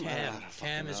 Tam? I don't fucking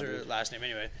Tam is know, her dude. last name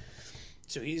anyway.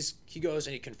 So he goes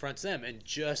and he confronts them, and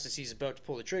just as he's about to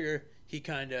pull the trigger, he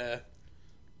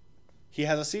He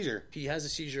has a seizure. has a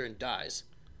seizure and dies.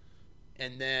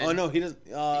 And then Oh, no, he doesn't.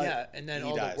 yeah, and then he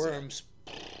all dies, the worms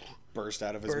burst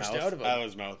out of his burst mouth. out of him. Out of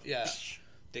his mouth. Yeah.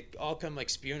 They all come like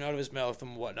spewing out of his mouth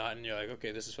and whatnot, and you're like,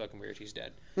 okay, this is fucking weird. He's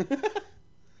dead.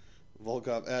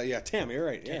 Volkov. Yeah, Tam, you're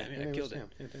right. Yeah, Tam, yeah, it killed was him.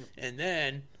 Tam. Yeah, Tam. And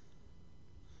then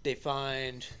they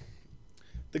find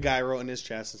The guy wrote in his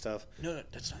chest and stuff. no,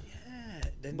 that's not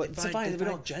yet. Then But they it's fine. find, We they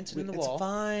don't. find Jensen in the it's wall.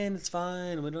 fine. It's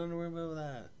fine. We don't worry about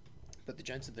that. But the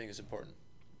Jensen thing is important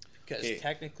because Okay.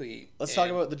 technically, Let's talk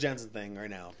about the Jensen thing right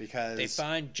now because they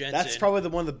find Jensen. that's probably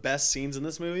one of the best scenes in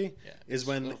this movie. Yeah, is it's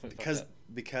when a little fucked up.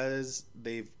 because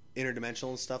they've interdimensional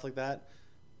and stuff like that.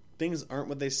 Things aren't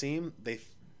what they seem.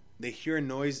 They hear a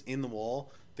noise in the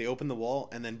wall. They open the wall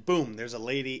and then boom, there's a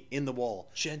lady in the wall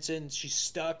Jensen, she's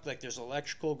stuck. Like there's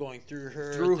electrical going through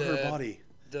her her body.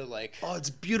 The like, Oh, it's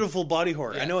beautiful body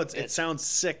horror. Yeah, I know it it's- sounds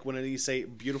sick when you say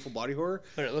beautiful body horror,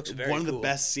 but it looks very one of the cool.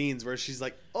 best scenes where she's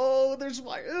like, "Oh, there's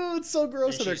wire. Oh, it's so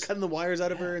gross." And And they're she's- cutting the wires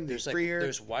out of her and they There's like free her.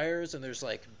 there's wires and there's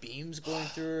like beams going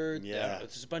through her. Yeah. I don't know,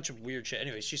 there's a bunch of weird shit.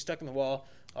 Anyways, she's stuck in the wall.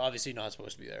 Obviously not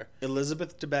supposed to be there.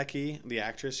 Elizabeth Debicki, the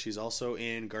actress, she's also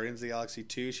in Guardians of the Galaxy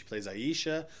 2. She plays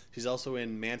Aisha. She's also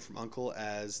in Man from U.N.C.L.E.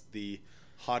 as the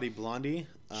haughty blondie.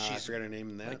 I She's forgot her name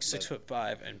in that. Like but-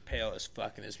 6'5" and pale as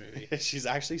fuck in this movie. She's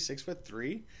actually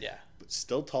 6'3", Yeah, but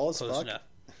still tall as close fuck. enough.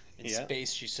 In Yeah.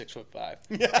 space, she's 6'5".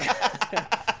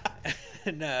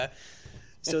 And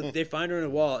so they find her in a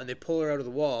wall and they pull her out of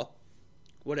the wall,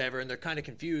 whatever. And they're kind of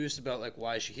confused about like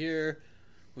why is she here?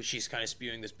 Well, she's kind of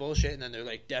spewing this bullshit, and then they're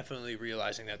like definitely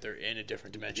realizing that they're in a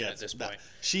different dimension at this point.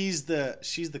 She's the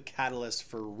catalyst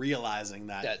for realizing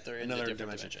that they're in a another different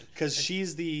dimension dimension. because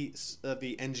she's the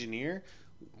engineer.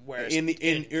 Whereas In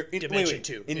Dimension wait,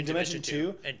 2, in Dimension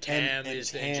 2, and Tam and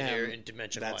is the Tam, engineer in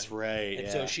Dimension 1. That's right. And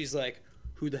yeah. so she's like,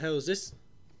 "Who the hell is this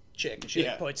chick?" And she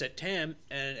like, Yeah. points at Tam,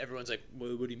 and everyone's like,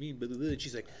 well, "What do you mean?" Blah, blah, blah. And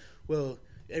she's like, "Well,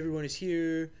 everyone is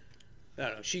here." I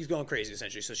don't know. She's going crazy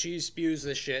essentially. So she spews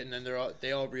this shit, and then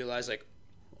they all realize like,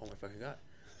 "Oh my fucking god!"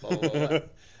 Blah, blah, blah, blah.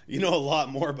 You know a lot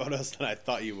more about us than I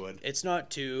thought you would. It's not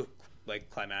too like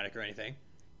climatic or anything.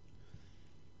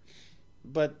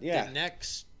 But yeah, The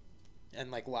next and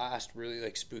like last really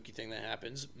like spooky thing that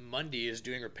happens, Mundy is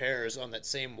doing repairs on that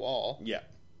same wall. yeah.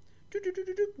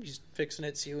 He's fixing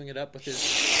it, sealing it up with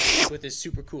his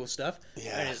super cool stuff.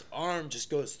 Yeah. And his arm just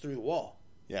goes through the wall.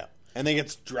 Yeah. And then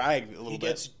gets dragged a little He bit.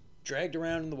 gets dragged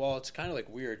around in the wall. It's kind of like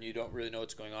weird, and you don't really know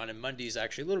what's going on. And Mundy's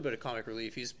actually a little bit of comic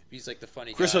relief. He's like the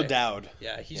funny Chris guy. O'Dowd.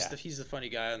 Yeah, he's the funny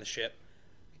guy on the ship.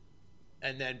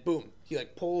 And then boom, he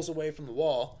like pulls away from the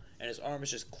wall, and his arm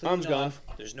is just clean Arm's gone. off.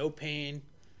 There's no pain,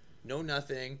 no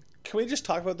nothing. Can we just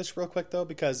talk about this real quick though,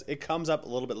 because it comes up a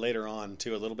little bit later on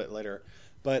too, a little bit later.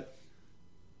 But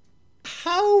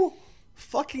how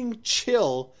fucking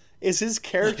chill is his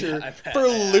character I for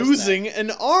asked losing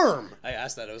an arm? I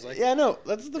asked that. I was like, Yeah, no,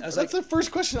 that's was that's like- the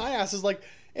first question I asked. Is like,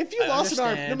 if you I lost an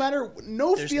arm, no understand matter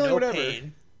no there's feeling, no whatever,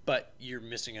 pain, but you're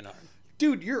missing an arm.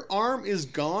 dude, your arm is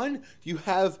gone. You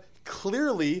have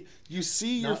clearly you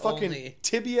see your Not fucking only-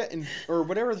 tibia and or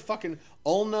whatever the fucking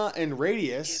ulna and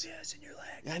radius. Yes, in your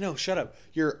leg. I know, shut up.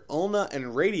 Your ulna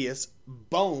and radius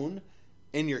bone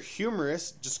and your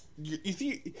humerus just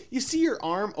you see your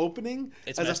arm opening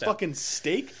It's as a messed up. fucking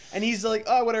steak, and he's like,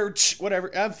 oh,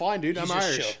 whatever, I'm fine, dude. He's I'm just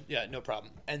Irish. chill. Yeah, no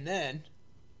problem. And then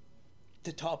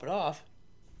to top it off,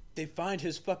 they find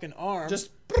his fucking arm Just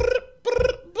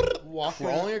walking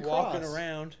crawling across.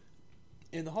 around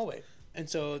in the hallway. And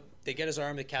so they get his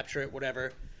arm, they capture it,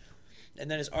 whatever. And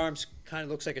then his arm kind of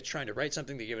looks like it's trying to write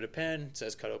something. They give it a pen. It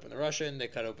says cut open the Russian. They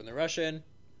cut open the Russian.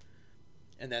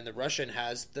 And then the Russian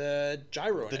has the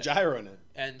gyro in the it. gyro in it.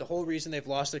 And the whole reason they've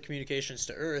lost their communications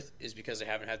to Earth is because they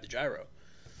haven't had the gyro.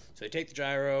 So they take the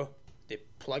gyro, they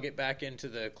plug it back into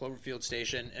the Cloverfield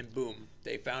station, and boom,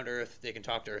 they found Earth. They can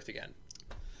talk to Earth again.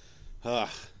 Ugh.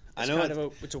 I It's know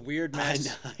kind it's a weird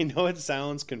mess. I know it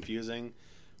sounds confusing.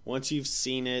 Once you've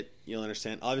seen it, you'll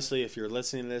understand. Obviously, if you're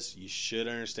listening to this, you should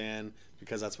understand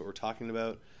because that's what we're talking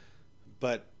about.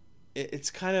 But it's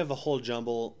kind of a whole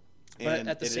jumble, But and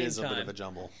at the it same is a bit time- of a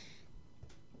jumble.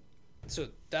 so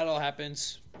that all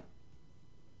happens.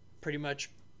 Pretty much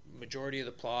majority of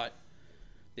the plot.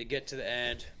 They get to the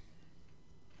end.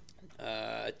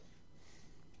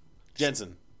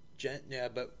 Jensen.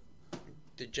 But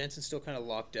the Jensen's still kind of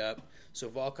locked up. So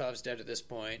Volkov's dead at this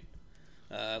point.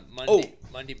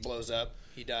 Mundy blows up.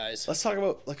 He dies. Let's talk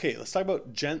about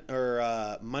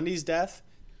Mundy's death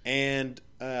and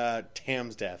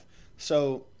Tam's death.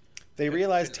 So they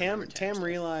realize Tam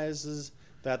realizes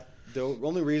that the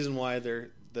only reason why the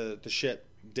shit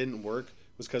didn't work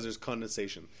was because there's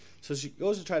condensation. So she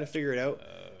goes to try to figure it out,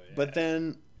 but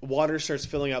then water starts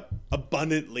filling up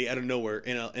abundantly out of nowhere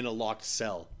in a locked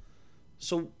cell.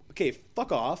 So okay,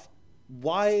 fuck off.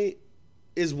 Why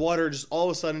is water just all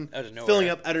of a sudden filling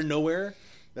up out of nowhere?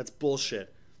 That's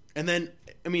bullshit. And then,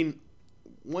 I mean,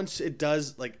 once it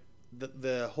does, like,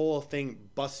 the whole thing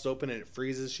busts open and it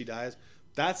freezes, she dies.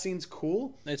 That seems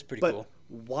cool. It's pretty cool.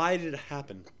 Why did it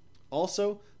happen?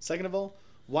 Also, second of all,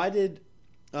 why did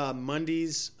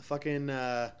Mundy's fucking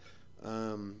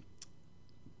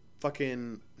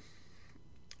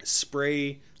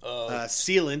spray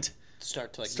sealant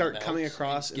start coming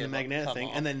across in the magnetic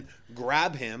thing and then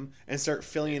grab him and start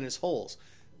filling in his holes?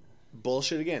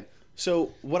 Bullshit again.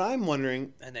 So what I'm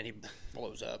wondering, and then he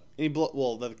blows up. And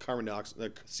the carbon dioxide, the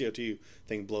CO2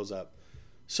 thing blows up.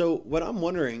 So what I'm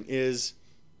wondering is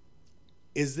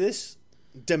this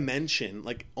dimension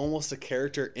like almost a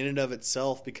character in and of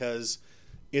itself because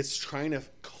it's trying to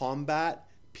combat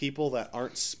people that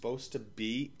aren't supposed to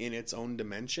be in its own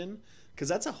dimension? Because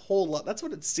that's a whole lot. That's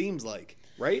what it seems like,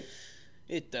 right?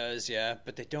 It does, yeah,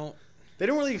 but they don't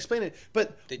really explain it.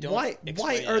 But why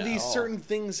are these certain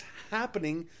things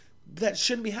happening that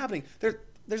shouldn't be happening?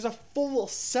 There's a full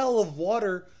cell of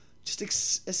water just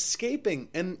escaping,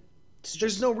 and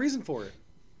there's no reason for it.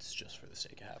 It's just for the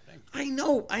sake of happening. I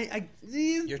know.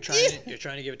 You're trying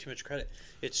to give it too much credit.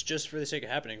 It's just for the sake of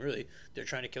happening, really. They're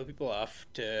trying to kill people off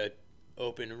to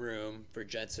open a room for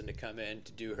Jensen to come in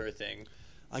to do her thing.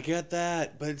 I get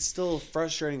that, but it's still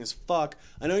frustrating as fuck.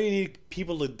 I know you need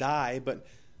people to die, but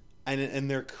and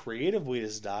their creative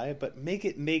ways to die, but make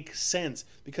it make sense,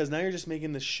 because now you're just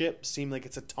making the ship seem like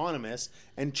it's autonomous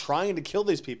and trying to kill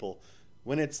these people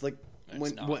when it's like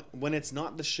when it's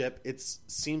not the ship. It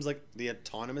seems like the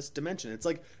autonomous dimension. It's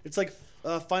like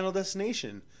Final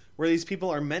Destination, where these people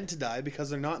are meant to die because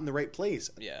they're not in the right place.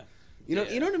 Yeah. You know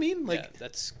what I mean? Like, yeah,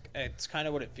 it's kind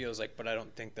of what it feels like, but I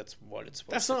don't think that's what it's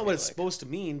supposed to That's not what it's supposed to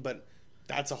mean, but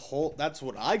that's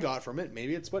what I got from it.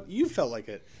 Maybe it's what you felt like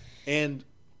it. And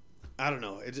I don't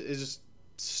know. It's just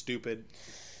stupid.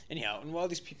 Anyhow, and while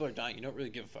these people are dying, you don't really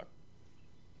give a fuck.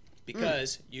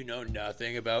 Because you know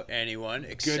nothing about anyone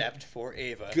except for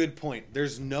Ava. Good point.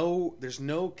 There's no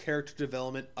character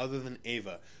development other than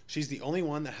Ava. She's the only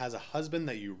one that has a husband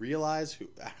that you realize who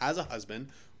has a husband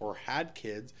or had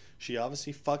kids. She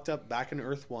obviously fucked up back in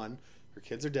Earth 1. Her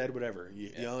kids are dead, whatever.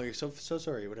 You know, you're so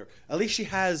sorry, whatever. At least she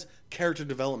has character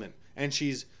development. And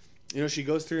she's, she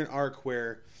goes through an arc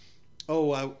where,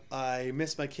 I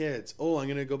miss my kids. I'm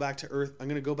going to go back to Earth. I'm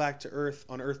going to go back to Earth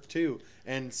on Earth 2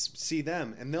 and see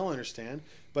them, and they'll understand.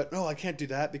 But no, I can't do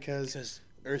that because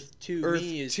Earth 2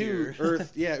 me is here.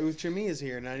 Earth 2 me is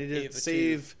here, and I need to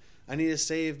save. I need to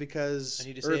save because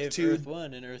Earth 2, Earth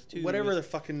 1 and Earth 2. Whatever the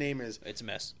fucking name is. It's a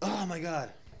mess. Oh my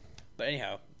god. But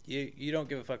anyhow, you don't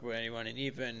give a fuck about anyone, and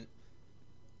even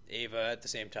Ava at the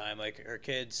same time, like her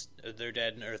kids, they're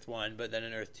dead in Earth 1, but then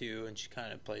in Earth 2, and she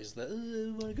kind of plays the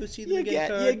I want to go see them again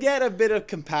card. You get a bit of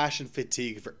compassion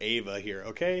fatigue for Ava here,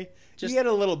 okay? You get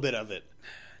a little bit of it.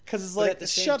 Because it's like,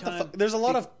 shut the fuck. There's a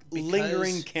lot of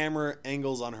lingering camera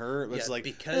angles on her. It's like,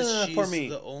 because she's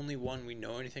the only one we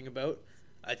know anything about,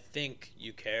 I think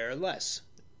you care less.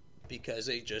 Because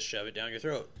they just shove it down your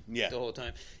throat the whole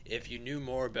time. If you knew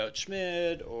more about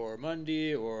Schmidt or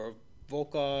Mundy or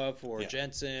Volkov or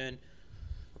Jensen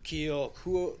or Keel,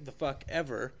 who the fuck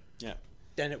ever,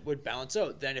 then it would balance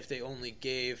out. Then if they only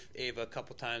gave Ava a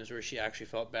couple times where she actually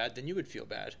felt bad, then you would feel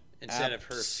bad instead of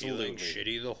her feeling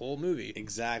shitty the whole movie.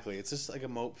 Exactly. It's just like a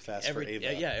mope fest for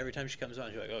Ava. Yeah, every time she comes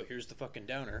on, you're like, oh, here's the fucking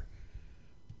downer.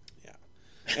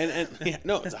 And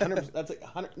it's 100%. That's like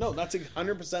 100. No, that's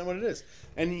 100% what it is.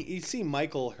 And you see,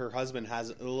 Michael, her husband, has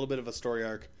a little bit of a story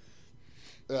arc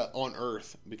on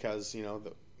Earth because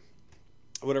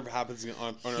whatever happens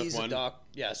on Earth 1.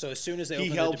 So as soon as they open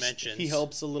the dimensions, he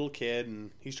helps a little kid,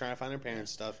 and he's trying to find their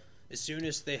parents' stuff. As soon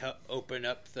as they open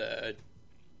up the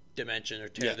dimension or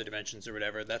tear the dimensions or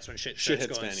whatever, that's when shit starts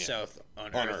going south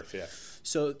on Earth. Yeah.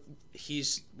 So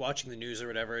he's watching the news or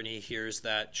whatever, and he hears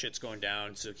that shit's going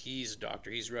down. So he's a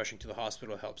doctor. He's rushing to the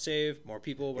hospital to help save more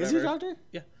people. Whatever. Is he a doctor?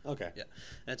 Yeah. Okay. Yeah.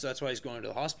 And so that's why he's going to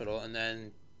the hospital. And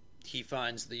then he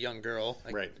finds the young girl.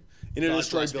 Like, Right. In a God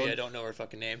destroyed bless me, building. I don't know her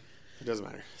fucking name. It doesn't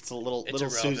matter. It's a little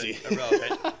It's Susie.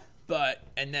 irrelevant. But,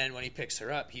 and then when he picks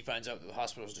her up, he finds out that the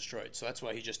hospital is destroyed. So that's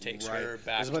why he just takes her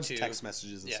back There's a bunch to... of text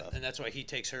messages and stuff. and that's why he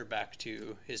takes her back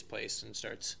to his place and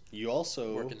starts You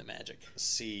also working the magic.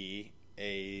 see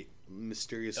a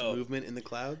mysterious movement in the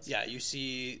clouds. Yeah, you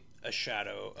see a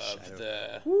shadow of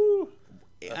the... Woo. of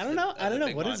I don't the- know. of I don't the know.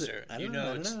 big What is monster. it? I You don't know I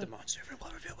don't it's know. the monster from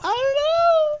Cloverfield.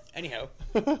 I Anyhow,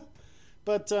 don't know.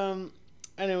 But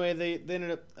anyway, they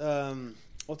ended up.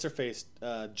 What's her face?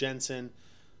 Jensen.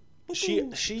 She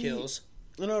kills.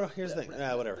 No. Here's the thing.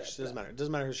 Whatever. It doesn't matter. It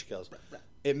doesn't matter who she kills.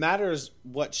 It matters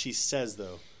what she says,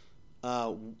 though.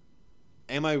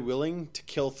 Am I willing to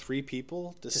kill 3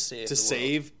 people to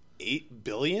save 8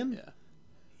 billion? Yeah.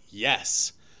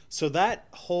 Yes. So that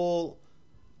whole,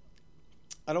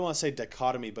 I don't want to say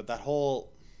dichotomy, but that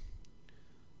whole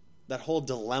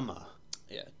dilemma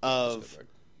Yeah. of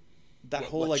that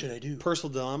whole what like should I do?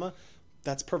 personal dilemma,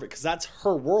 that's perfect because that's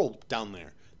her world down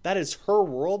there. That is her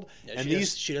world, Yeah, and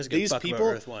she does get these fucked about people,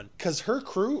 Earth One. because her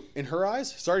crew, in her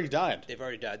eyes, has already died. They've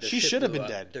already died. Their She ship should have blew been up.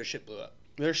 dead. Their ship blew up.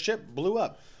 Their ship blew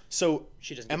up. So,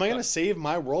 She doesn't am get I going to fucked. save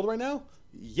my world right now?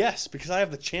 Yes, because I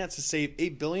have the chance to save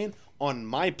 8 billion on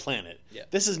my planet. Yeah.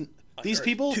 This is these Earth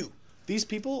people. 2. These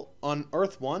people on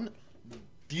Earth 1.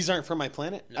 These aren't from my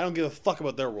planet. I don't give a fuck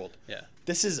about their world. Yeah.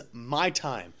 This is my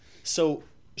time. So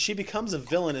she becomes a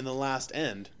villain in the last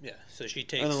end, Yeah. So she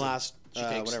takes or in the last she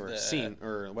takes whatever the scene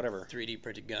or whatever. 3D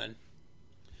printed gun.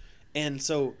 And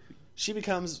so she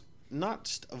becomes not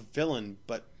just a villain,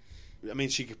 but I mean,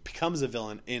 she becomes a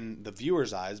villain in the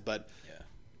viewer's eyes, but Yeah.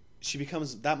 she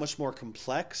becomes that much more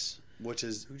complex, which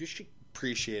is Who does she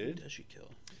appreciated. does she kill?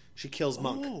 She kills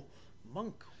Monk. Oh,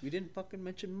 Monk. We didn't fucking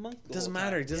mention Monk. The Doesn't whole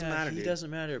matter. time. It doesn't Yeah, matter, He dude. doesn't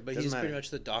matter, but Doesn't he's matter. pretty much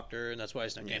the doctor, and that's why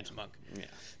his name's Monk. Yeah.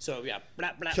 So yeah,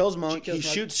 blah, blah. Kills She Monk. kills He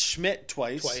shoots Schmidt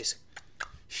twice. twice.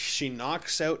 She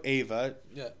knocks out Ava,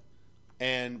 Yeah.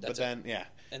 but That's then it.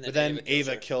 And but then then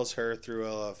Ava Ava kills her through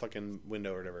a fucking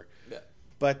window or whatever. Yeah.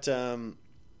 But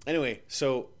anyway,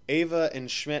 so Ava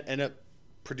and Schmidt end up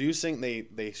producing.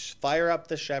 They fire up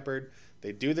the Shepherd.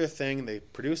 They do their thing. They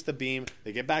produce the beam.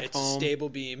 They get back It's home. a stable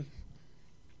beam.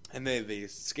 And they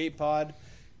escape pod,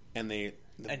 and they.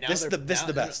 And now this is the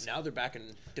best. Now they're back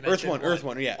in Dimension Earth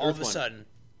One, yeah, All Earth of a One. sudden,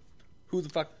 who the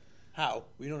fuck? How?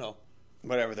 We don't know.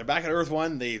 Whatever. They're back at Earth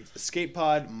One. They escape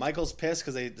pod. Michael's pissed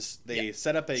because they Yeah.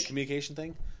 set up a communication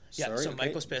thing. Yeah. Sorry, So okay.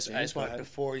 Michael's pissed. I James, just go want ahead.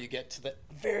 before you get to the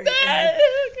very end.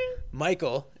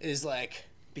 Michael is like,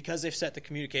 because they've set the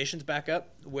communications back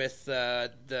up with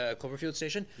the Cloverfield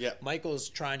station. Yeah. Michael's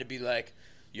trying to be like,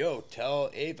 "Yo, tell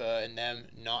Ava and them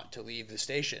not to leave the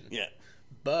station." Yeah.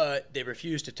 But they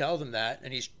refuse to tell them that,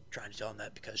 and he's trying to tell them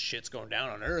that because shit's going down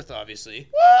on Earth, obviously.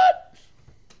 What?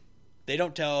 They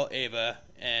don't tell Ava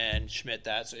and Schmidt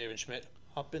that, so Ava and Schmidt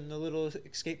hop in the little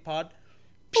escape pod.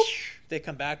 They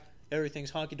come back,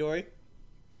 everything's honky-dory.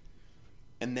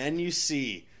 And then you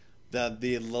see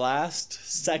the last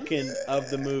second of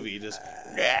the movie just.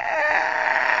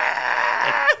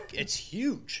 It's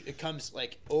huge. It comes,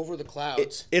 like, over the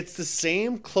clouds. It's the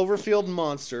same Cloverfield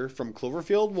monster from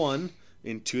Cloverfield 1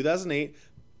 in 2008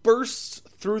 bursts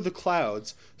through the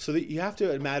clouds, so that you have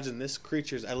to imagine this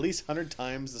creature is at least 100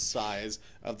 times the size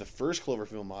of the first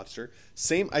Cloverfield monster.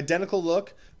 Same identical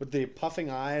look with the puffing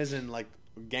eyes and like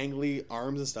gangly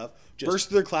arms and stuff. Bursts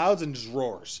through the clouds and just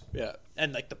roars. Yeah.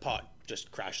 And, like, the pod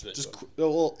just crashes.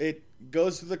 Well, it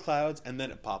goes through the clouds and then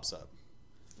it pops up.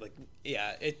 Like,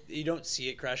 yeah, you don't see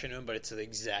it crash into him, but it's the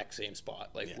exact same spot,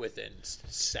 like, within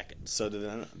seconds. So did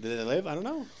they live? I don't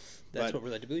know. That's what we're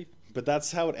led to believe. But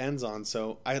that's how it ends on.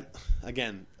 So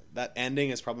that ending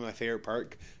is probably my favorite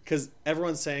part because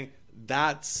everyone's saying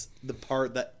that's the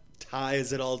part that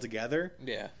ties it all together.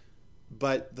 Yeah.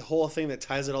 But the whole thing that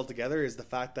ties it all together is the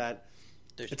fact that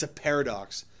it's a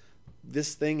paradox.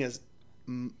 This thing is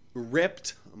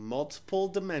ripped multiple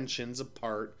dimensions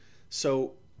apart.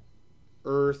 So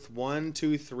Earth 1,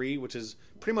 2, 3, which is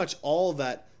pretty much all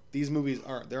that these movies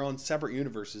are. They're on separate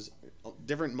universes,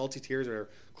 different multi-tiers are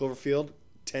Cloverfield,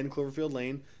 10 Cloverfield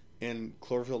Lane, and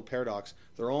Cloverfield Paradox.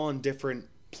 They're all on different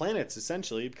planets,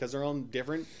 essentially, because they're on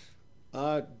different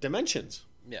dimensions.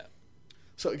 Yeah.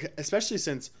 So, especially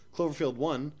since Cloverfield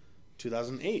 1,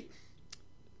 2008.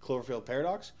 Cloverfield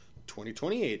Paradox,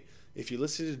 2028. If you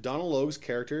listen to Donald Logue's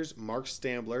characters, Mark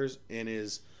Stambler's in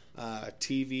his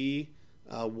TV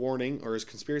warning or his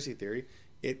conspiracy theory,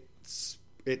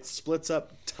 it splits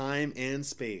up time and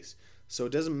space. So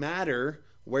it doesn't matter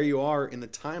where you are in the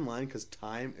timeline because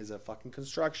time is a fucking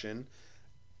construction.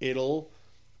 It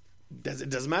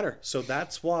doesn't matter. So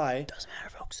that's why Doesn't matter,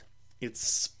 folks. it's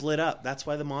split up. That's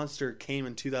why the monster came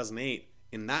in 2008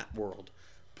 in that world.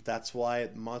 But that's why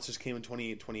monsters came in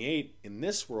 28 in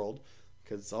this world,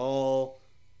 because it's all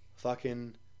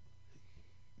fucking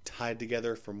tied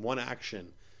together from one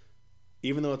action.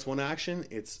 Even though it's one action,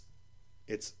 it's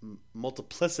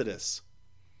multiplicitous.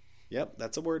 Yep,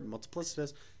 that's a word,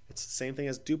 multiplicitous. It's the same thing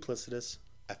as duplicitous.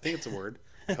 I think it's a word.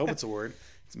 I hope it's a word.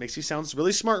 It makes you sound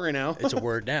really smart right now. It's a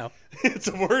word now. It's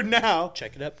a word now.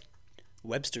 Check it up.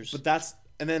 Webster's. But that's,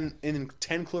 and then in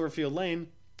 10 Cloverfield Lane,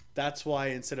 that's why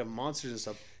instead of monsters and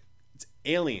stuff, it's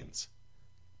aliens.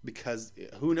 Because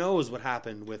who knows what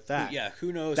happened with that? Yeah,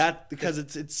 who knows? That because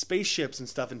it's spaceships and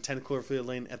stuff in 10 Cloverfield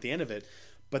Lane at the end of it.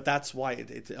 But that's why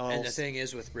it all. And the thing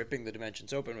is, with ripping the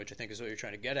dimensions open, which I think is what you're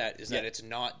trying to get at, is that it's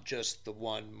not just the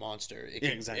one monster. It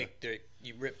can, exactly.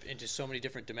 You rip into so many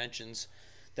different dimensions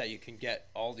that you can get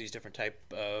all these different type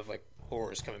of like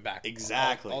horrors coming back.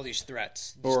 Exactly. All these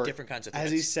threats, or different kinds of threats.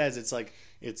 As he says, it's like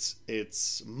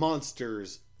it's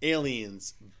monsters,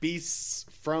 aliens, beasts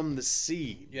from the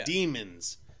sea,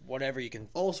 demons, whatever you can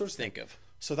all sorts think of.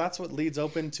 So that's what leads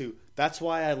open to. That's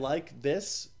why I like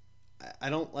this.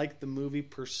 I don't like the movie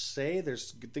per se.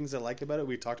 There's good things I like about it.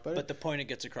 We talked about it. But the point it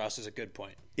gets across is a good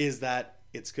point. Is that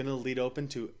it's going to lead open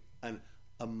to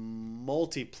a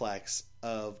multiplex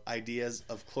of ideas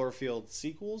of Cloverfield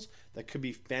sequels that could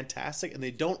be fantastic, and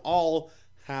they don't all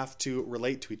have to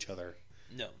relate to each other.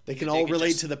 No. They can all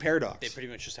relate to the paradox. They pretty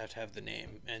much just have to have the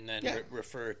name and then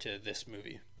refer to this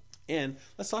movie. And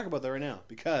let's talk about that right now,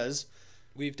 because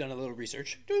we've done a little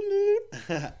research.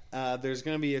 There's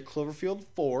going to be a Cloverfield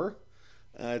 4.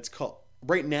 It's called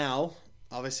right now.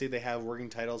 Obviously, they have working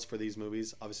titles for these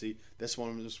movies. Obviously, this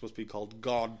one is supposed to be called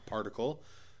God Particle.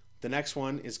 The next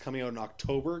one is coming out in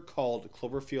October, called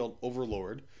Cloverfield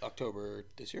Overlord. October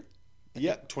this year?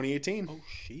 Yep, 2018. Oh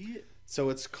shit! So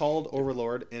it's called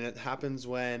Overlord, and it happens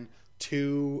when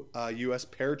two U.S.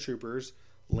 paratroopers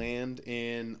land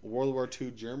in World War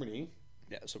II Germany.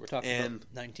 Yeah, so we're talking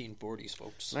about 1940s,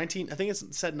 folks. I think it's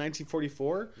set in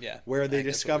 1944. Yeah, where they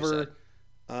discover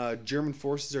German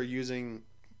forces are using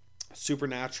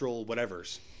supernatural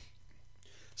whatevers.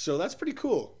 So that's pretty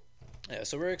cool. Yeah,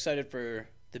 so we're excited for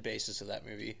the basis of that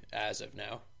movie as of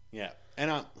now. Yeah,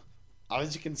 and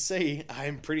as you can see,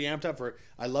 I'm pretty amped up for it.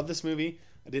 I love this movie.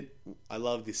 I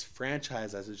love this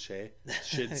franchise, as it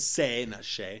should say, not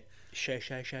Shay. Shay.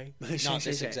 Not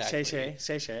this exactly.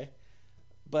 Shay.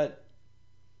 But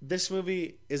this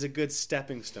movie is a good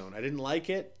stepping stone. I didn't like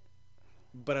it,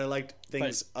 but I liked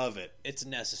things of it. It's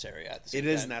necessary at the same time.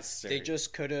 It is necessary. They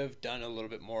just could have done a little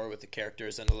bit more with the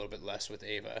characters and a little bit less with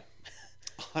Ava.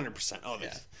 100%. Oh,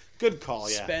 yeah. Good call,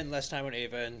 yeah. Spend less time on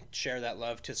Ava and share that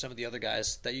love to some of the other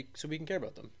guys so we can care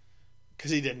about them.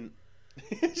 Because he didn't.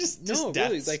 just no,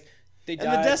 deaths. really. Like, they died.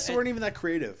 And the deaths weren't even that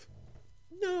creative.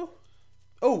 No.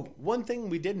 Oh, one thing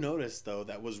we did notice, though,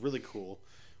 that was really cool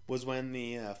was when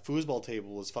the foosball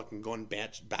table was fucking going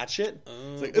batshit.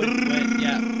 It's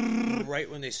like, right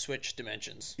when they switched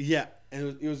dimensions. Yeah,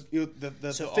 and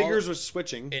the figures were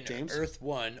switching. In James? Earth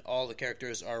 1, all the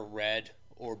characters are red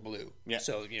or blue. Yeah.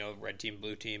 So, red team,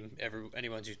 blue team,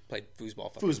 anyone who's played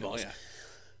foosball. Foosball, yeah.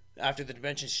 After the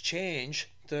dimensions change,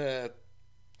 the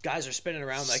guys are spinning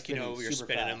around like, you're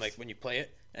spinning them like when you play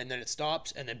it. And then it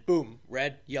stops, and then boom,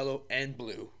 red, yellow, and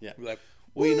blue. Yeah. We're like,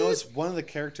 well, you notice one of the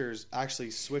characters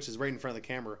actually switches right in front of the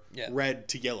camera, red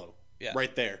to yellow,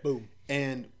 right there. Boom.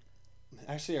 And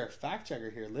actually, our fact checker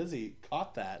here, Lizzie,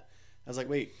 caught that. I was like,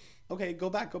 wait, okay, go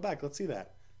back, let's see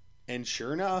that. And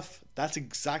sure enough, that's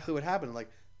exactly what happened.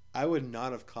 Like, I would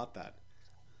not have caught that.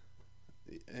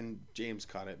 And James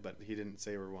caught it, but he didn't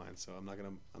say rewind, so I'm not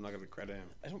gonna credit him.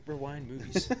 I don't rewind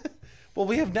movies. Well,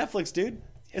 we have Netflix, dude.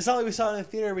 It's not like we saw it in the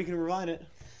theater. We can rewind it.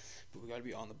 But we got to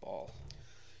be on the ball.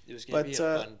 It was going to be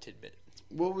a fun tidbit.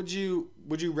 What would you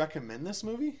recommend this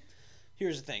movie?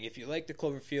 Here's the thing: if you like the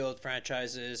Cloverfield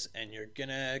franchises and you're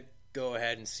gonna go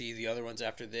ahead and see the other ones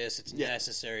after this, it's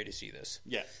necessary to see this.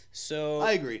 Yeah. So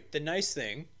I agree. The nice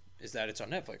thing is that it's on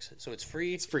Netflix, so it's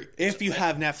free. It's free if you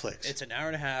have Netflix. It's an hour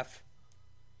and a half.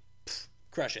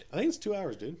 Crush it. I think it's 2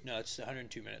 hours, dude. No, it's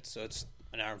 102 minutes, so it's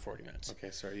an hour and 40 minutes.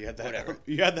 Okay, sorry. You had that. Whatever.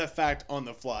 You had that fact on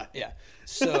the fly. Yeah.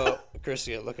 So, Chris,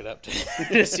 you gotta look it up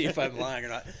to see if I'm lying or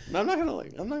not. No, I'm not gonna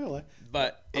lie.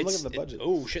 But I'm looking at the budget.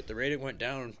 Oh shit! The rating went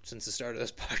down since the start of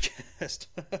this podcast.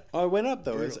 Oh, it went up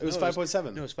though. It was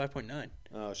 5.7. No, it's 5.9.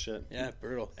 Oh shit. Yeah,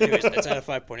 brutal. Anyways, it's at a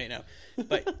 5.8 now.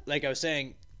 But like I was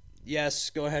saying, yes,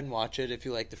 go ahead and watch it if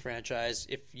you like the franchise.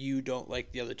 If you don't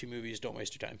like the other two movies, don't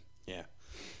waste your time. Yeah.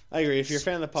 I agree. If you're a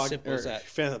fan of the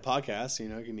podcast,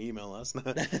 you can email us.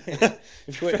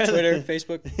 Twitter,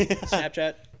 Facebook,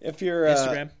 Snapchat, if you're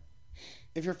Instagram.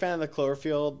 If you're a fan of the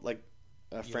Cloverfield, like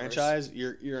franchise,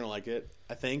 you're gonna like it,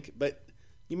 I think, but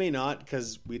you may not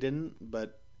because we didn't.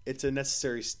 But it's a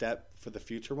necessary step for the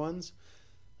future ones.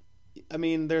 I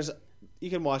mean, you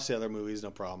can watch the other movies,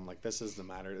 no problem. Like, this doesn't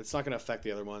matter. It's not gonna affect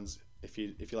the other ones if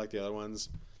you like the other ones.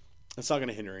 It's not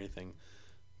gonna hinder anything.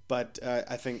 But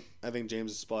I think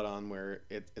James is spot on where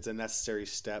it's a necessary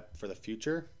step for the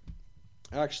future.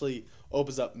 It actually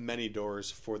opens up many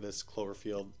doors for this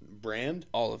Cloverfield brand.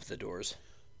 All of the doors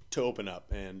To open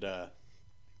up, and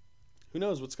who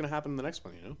knows what's going to happen in the next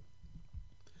one,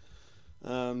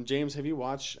 James, have you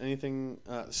watched anything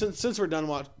since we're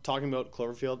done talking about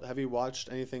Cloverfield? Have you watched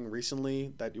anything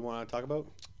recently that you want to talk about?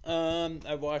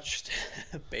 I watched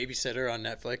Babysitter on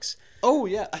Netflix. Oh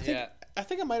yeah, I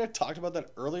think I might have talked about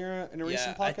that earlier in a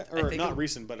recent podcast, or not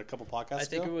recent, but a couple podcasts ago. I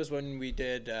think it was when we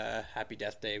did Happy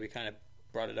Death Day. We kind of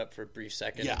brought it up for a brief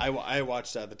second. Yeah, I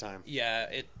watched that at the time.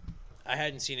 Yeah, I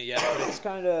hadn't seen it yet, but it's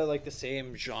kind of like the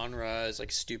same genre as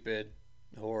like stupid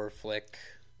horror flick.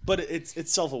 But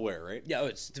it's self-aware, right? Yeah,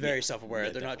 it's very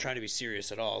self-aware. They're not trying to be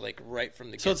serious at all, like right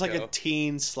from the get-go. So it's like a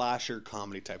teen slasher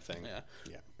comedy type thing. Yeah.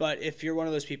 But if you're one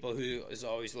of those people who is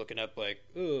always looking up like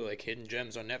hidden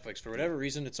gems on Netflix, for whatever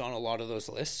reason, it's on a lot of those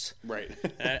lists. Right.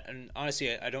 and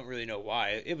honestly, I don't really know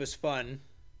why. It was fun,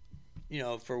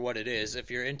 for what it is. If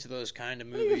you're into those kind of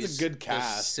movies, it's a good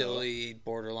cast, silly,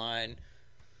 borderline.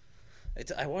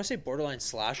 I want to say borderline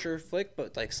slasher flick,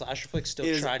 but like slasher flicks still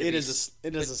it is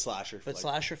a slasher flick. But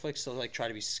slasher flicks still like try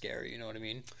to be scary. You know what I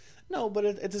mean? No, but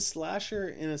it's a slasher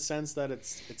in a sense that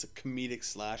it's a comedic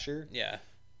slasher. Yeah.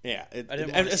 Yeah,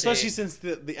 especially since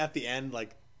the at the end,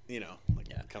 it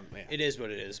is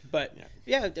what it is. But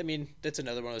yeah, I mean, that's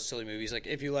another one of those silly movies. Like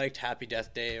if you liked Happy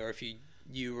Death Day, or if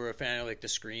you were a fan of like the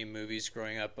Scream movies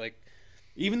growing up, like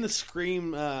even the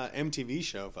Scream MTV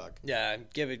show, fuck yeah,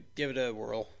 give it a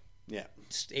whirl. Yeah,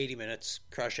 just 80 minutes,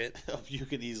 crush it. You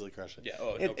could easily crush it. Yeah,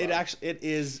 it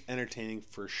is entertaining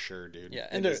for sure, dude. Yeah,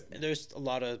 and there's a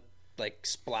lot of like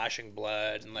splashing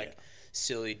blood and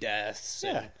silly deaths.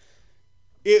 Yeah.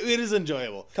 It is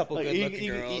enjoyable. Couple good-looking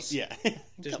girls. Yeah.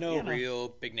 There's no real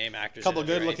big-name actors. Couple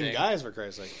good-looking guys, for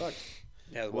Christ's sake. Fuck.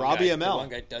 Yeah, Robbie Amell. The one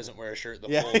guy doesn't wear a shirt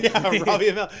the whole movie.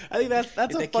 Robbie Amell. I think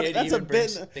that's a funny. That's a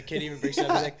bit. The kid even brings up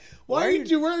like, why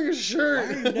aren't you wearing a shirt?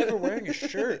 Why are you never wearing a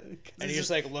shirt? And he just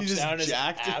looks down, his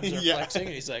abs are flexing,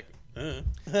 and he's like,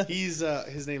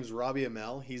 his name's Robbie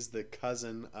Amell. He's the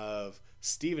cousin of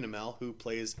Stephen Amell, who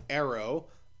plays Arrow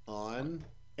on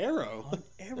Arrow.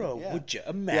 Yeah. Would you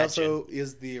imagine? He also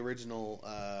is the original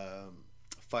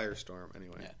Firestorm.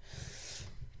 Anyway. Yeah.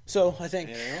 So I think.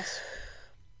 Anything else?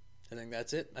 I think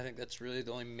that's it. I think that's really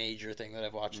the only major thing that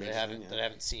I've watched that I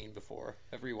haven't seen before.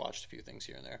 I've rewatched a few things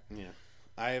here and there. Yeah,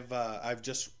 I've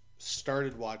just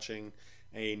started watching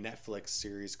a Netflix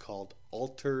series called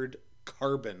Altered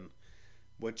Carbon,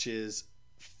 which is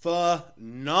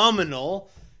phenomenal.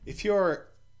 If you're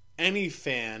any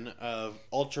fan of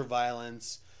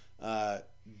ultraviolence,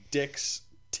 dicks,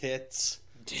 tits,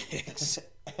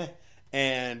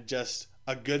 and just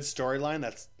a good storyline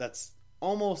that's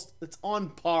it's on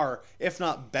par, if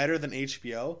not better than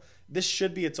HBO. This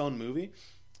should be its own movie.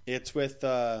 It's with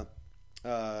fucking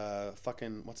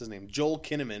what's his name, Joel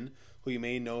Kinnaman, who you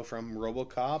may know from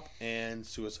RoboCop and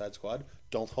Suicide Squad.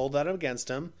 Don't hold that against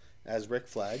him as Rick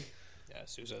Flag. Yeah,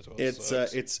 Suicide Squad.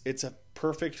 It's a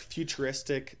perfect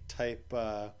futuristic type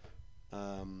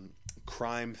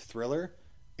crime thriller.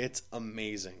 It's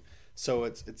amazing. So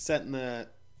it's set in the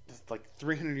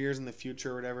 300 years in the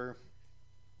future or whatever.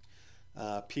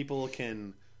 People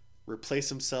can replace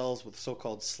themselves with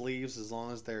so-called sleeves as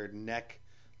long as their neck,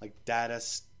 data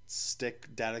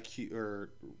or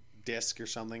disc or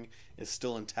something, is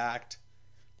still intact.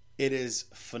 It is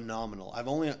phenomenal.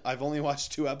 I've only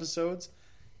watched 2 episodes.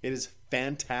 It is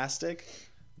fantastic.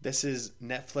 This is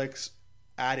Netflix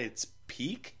at its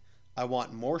peak. I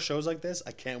want more shows like this.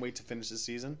 I can't wait to finish this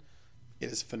season. It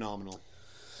is phenomenal.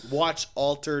 Watch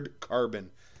Altered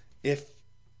Carbon. If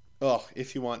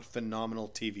you want phenomenal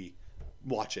TV,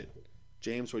 watch it.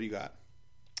 James, what do you got?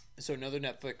 So another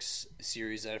Netflix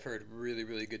series that I've heard really,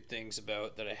 really good things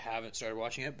about that I haven't started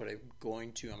watching yet, but I'm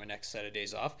going to on my next set of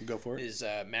days off. Go for it. Is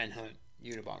Manhunt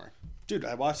Unabomber. Dude,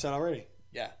 I watched that already.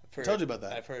 Yeah. I told you about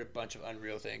that. I've heard a bunch of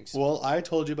unreal things. Well, I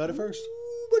told you about it first.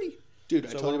 Ooh, buddy. Dude,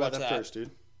 I told you about that first,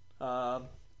 dude.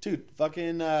 Dude,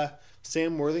 fucking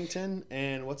Sam Worthington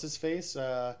and what's his face?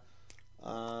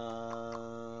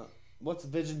 What's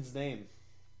Vision's name?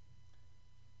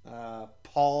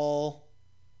 Paul.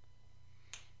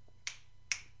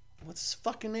 What's his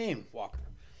fucking name? Walker.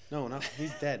 No,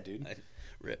 he's dead, dude.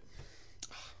 Rip.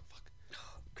 Oh, fuck.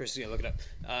 Chris is gonna look it up.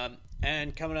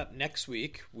 And coming up next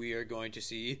week, we are going to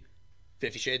see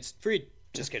 50 Shades Freed.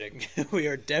 Just kidding. We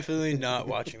are definitely not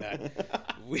watching that.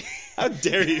 How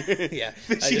dare you? Yeah.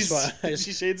 Fifty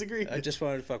Shades agree. I just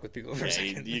wanted to fuck with people for a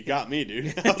second. You got me,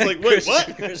 dude. I was like, wait,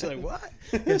 what? Chris was like, what?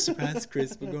 Yeah, surprise,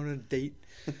 Chris. We're going on a date.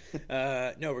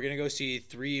 No, we're going to go see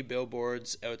 3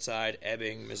 Billboards Outside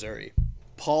Ebbing, Missouri.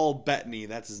 Paul Bettany,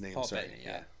 that's his name. Paul sorry. Bettany,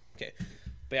 yeah. Okay.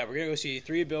 But yeah, we're going to go see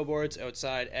 3 Billboards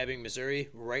Outside Ebbing, Missouri.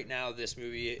 Right now, this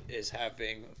movie is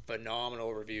having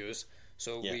phenomenal reviews.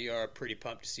 So we are pretty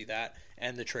pumped to see that.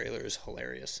 And the trailer is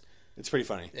hilarious. It's pretty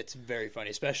funny. It's very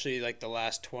funny, especially like the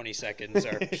last 20 seconds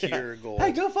are pure gold.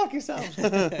 Hey, go fuck yourself.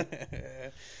 So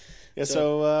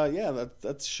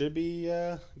that should be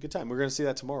a good time. We're going to see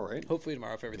that tomorrow, right? Hopefully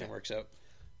tomorrow if everything works out.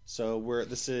 So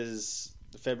this is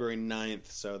February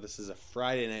 9th, so this is a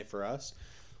Friday night for us.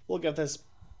 We'll get this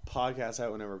podcast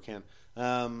out whenever we can.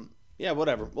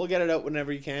 Whatever. We'll get it out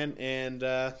whenever you can, and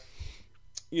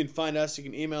you can find us. You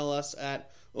can email us at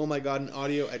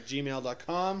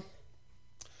ohmygodandaudio@gmail.com.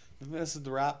 This is the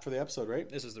wrap for the episode, right?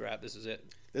 This is the wrap. This is it.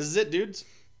 This is it, dudes.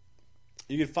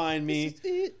 You can find me,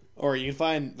 or you can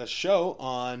find the show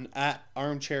on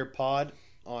 @ArmchairPod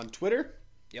on Twitter.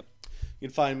 Yep. You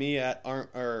can find me at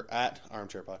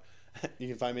ArmchairPod. You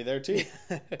can find me there too.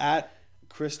 At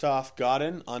Christoph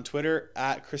Godden on Twitter,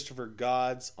 at Christopher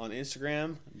Gods on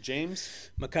Instagram. James?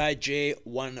 Mackay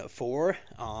J14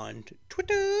 on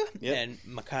Twitter. Yep. And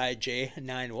Mackay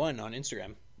J91 on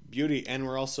Instagram. Beauty. And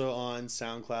we're also on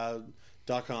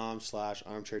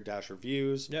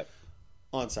SoundCloud.com/armchair-reviews. Yep.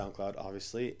 On SoundCloud,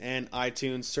 obviously. And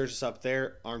iTunes. Search us up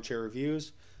there, Armchair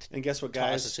Reviews. And guess what,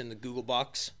 guys? Toss us in the Google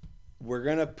box. We're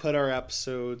going to put our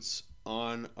episodes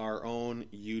on our own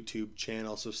YouTube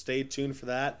channel, so stay tuned for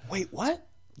that. Wait, what?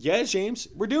 Yeah, James,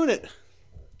 we're doing it.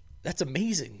 That's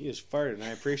amazing. You just farted, and I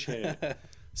appreciate it.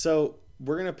 So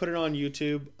we're gonna put it on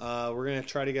YouTube. We're gonna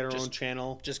try to get our own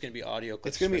channel. Just gonna be audio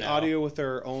clips. It's gonna be audio with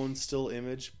our own still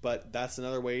image, but that's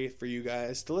another way for you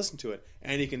guys to listen to it,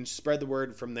 and you can spread the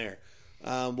word from there.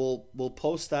 We'll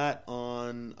post that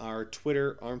on our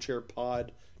Twitter, Armchair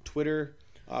Pod Twitter.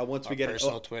 Once we get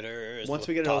personal Twitter, once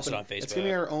we get it open, on Facebook. It's gonna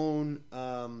be our own,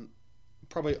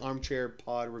 probably Armchair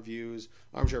Pod reviews,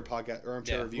 Armchair podcast, or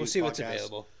Armchair reviews. We'll see what's podcast.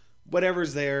 available.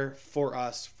 Whatever's there for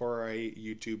us for a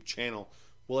YouTube channel,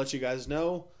 we'll let you guys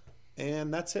know.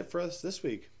 And that's it for us this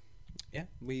week. Yeah,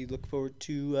 we look forward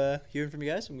to hearing from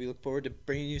you guys, and we look forward to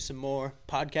bringing you some more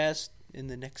podcasts in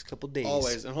the next couple days.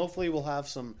 Always, and hopefully we'll have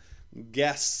some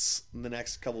guests in the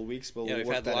next couple of weeks. But we've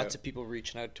had lots of people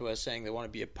reaching out to us saying they want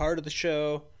to be a part of the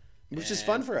show, which is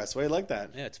fun for us. We like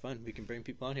that. Yeah, it's fun. We can bring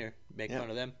people on here, make fun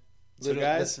of them. So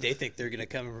guys, they think they're gonna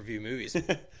come and review movies.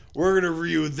 We're gonna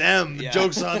review them. The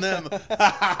joke's on them.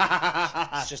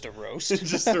 It's just a roast.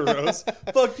 Just a roast.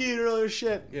 Fuck you, you don't know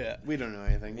shit. Yeah, we don't know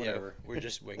anything. Whatever. Yeah, we're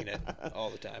just winging it all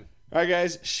the time. All right,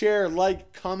 guys, share,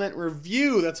 like, comment,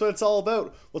 review. That's what it's all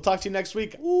about. We'll talk to you next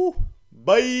week. Ooh.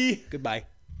 Bye. Goodbye.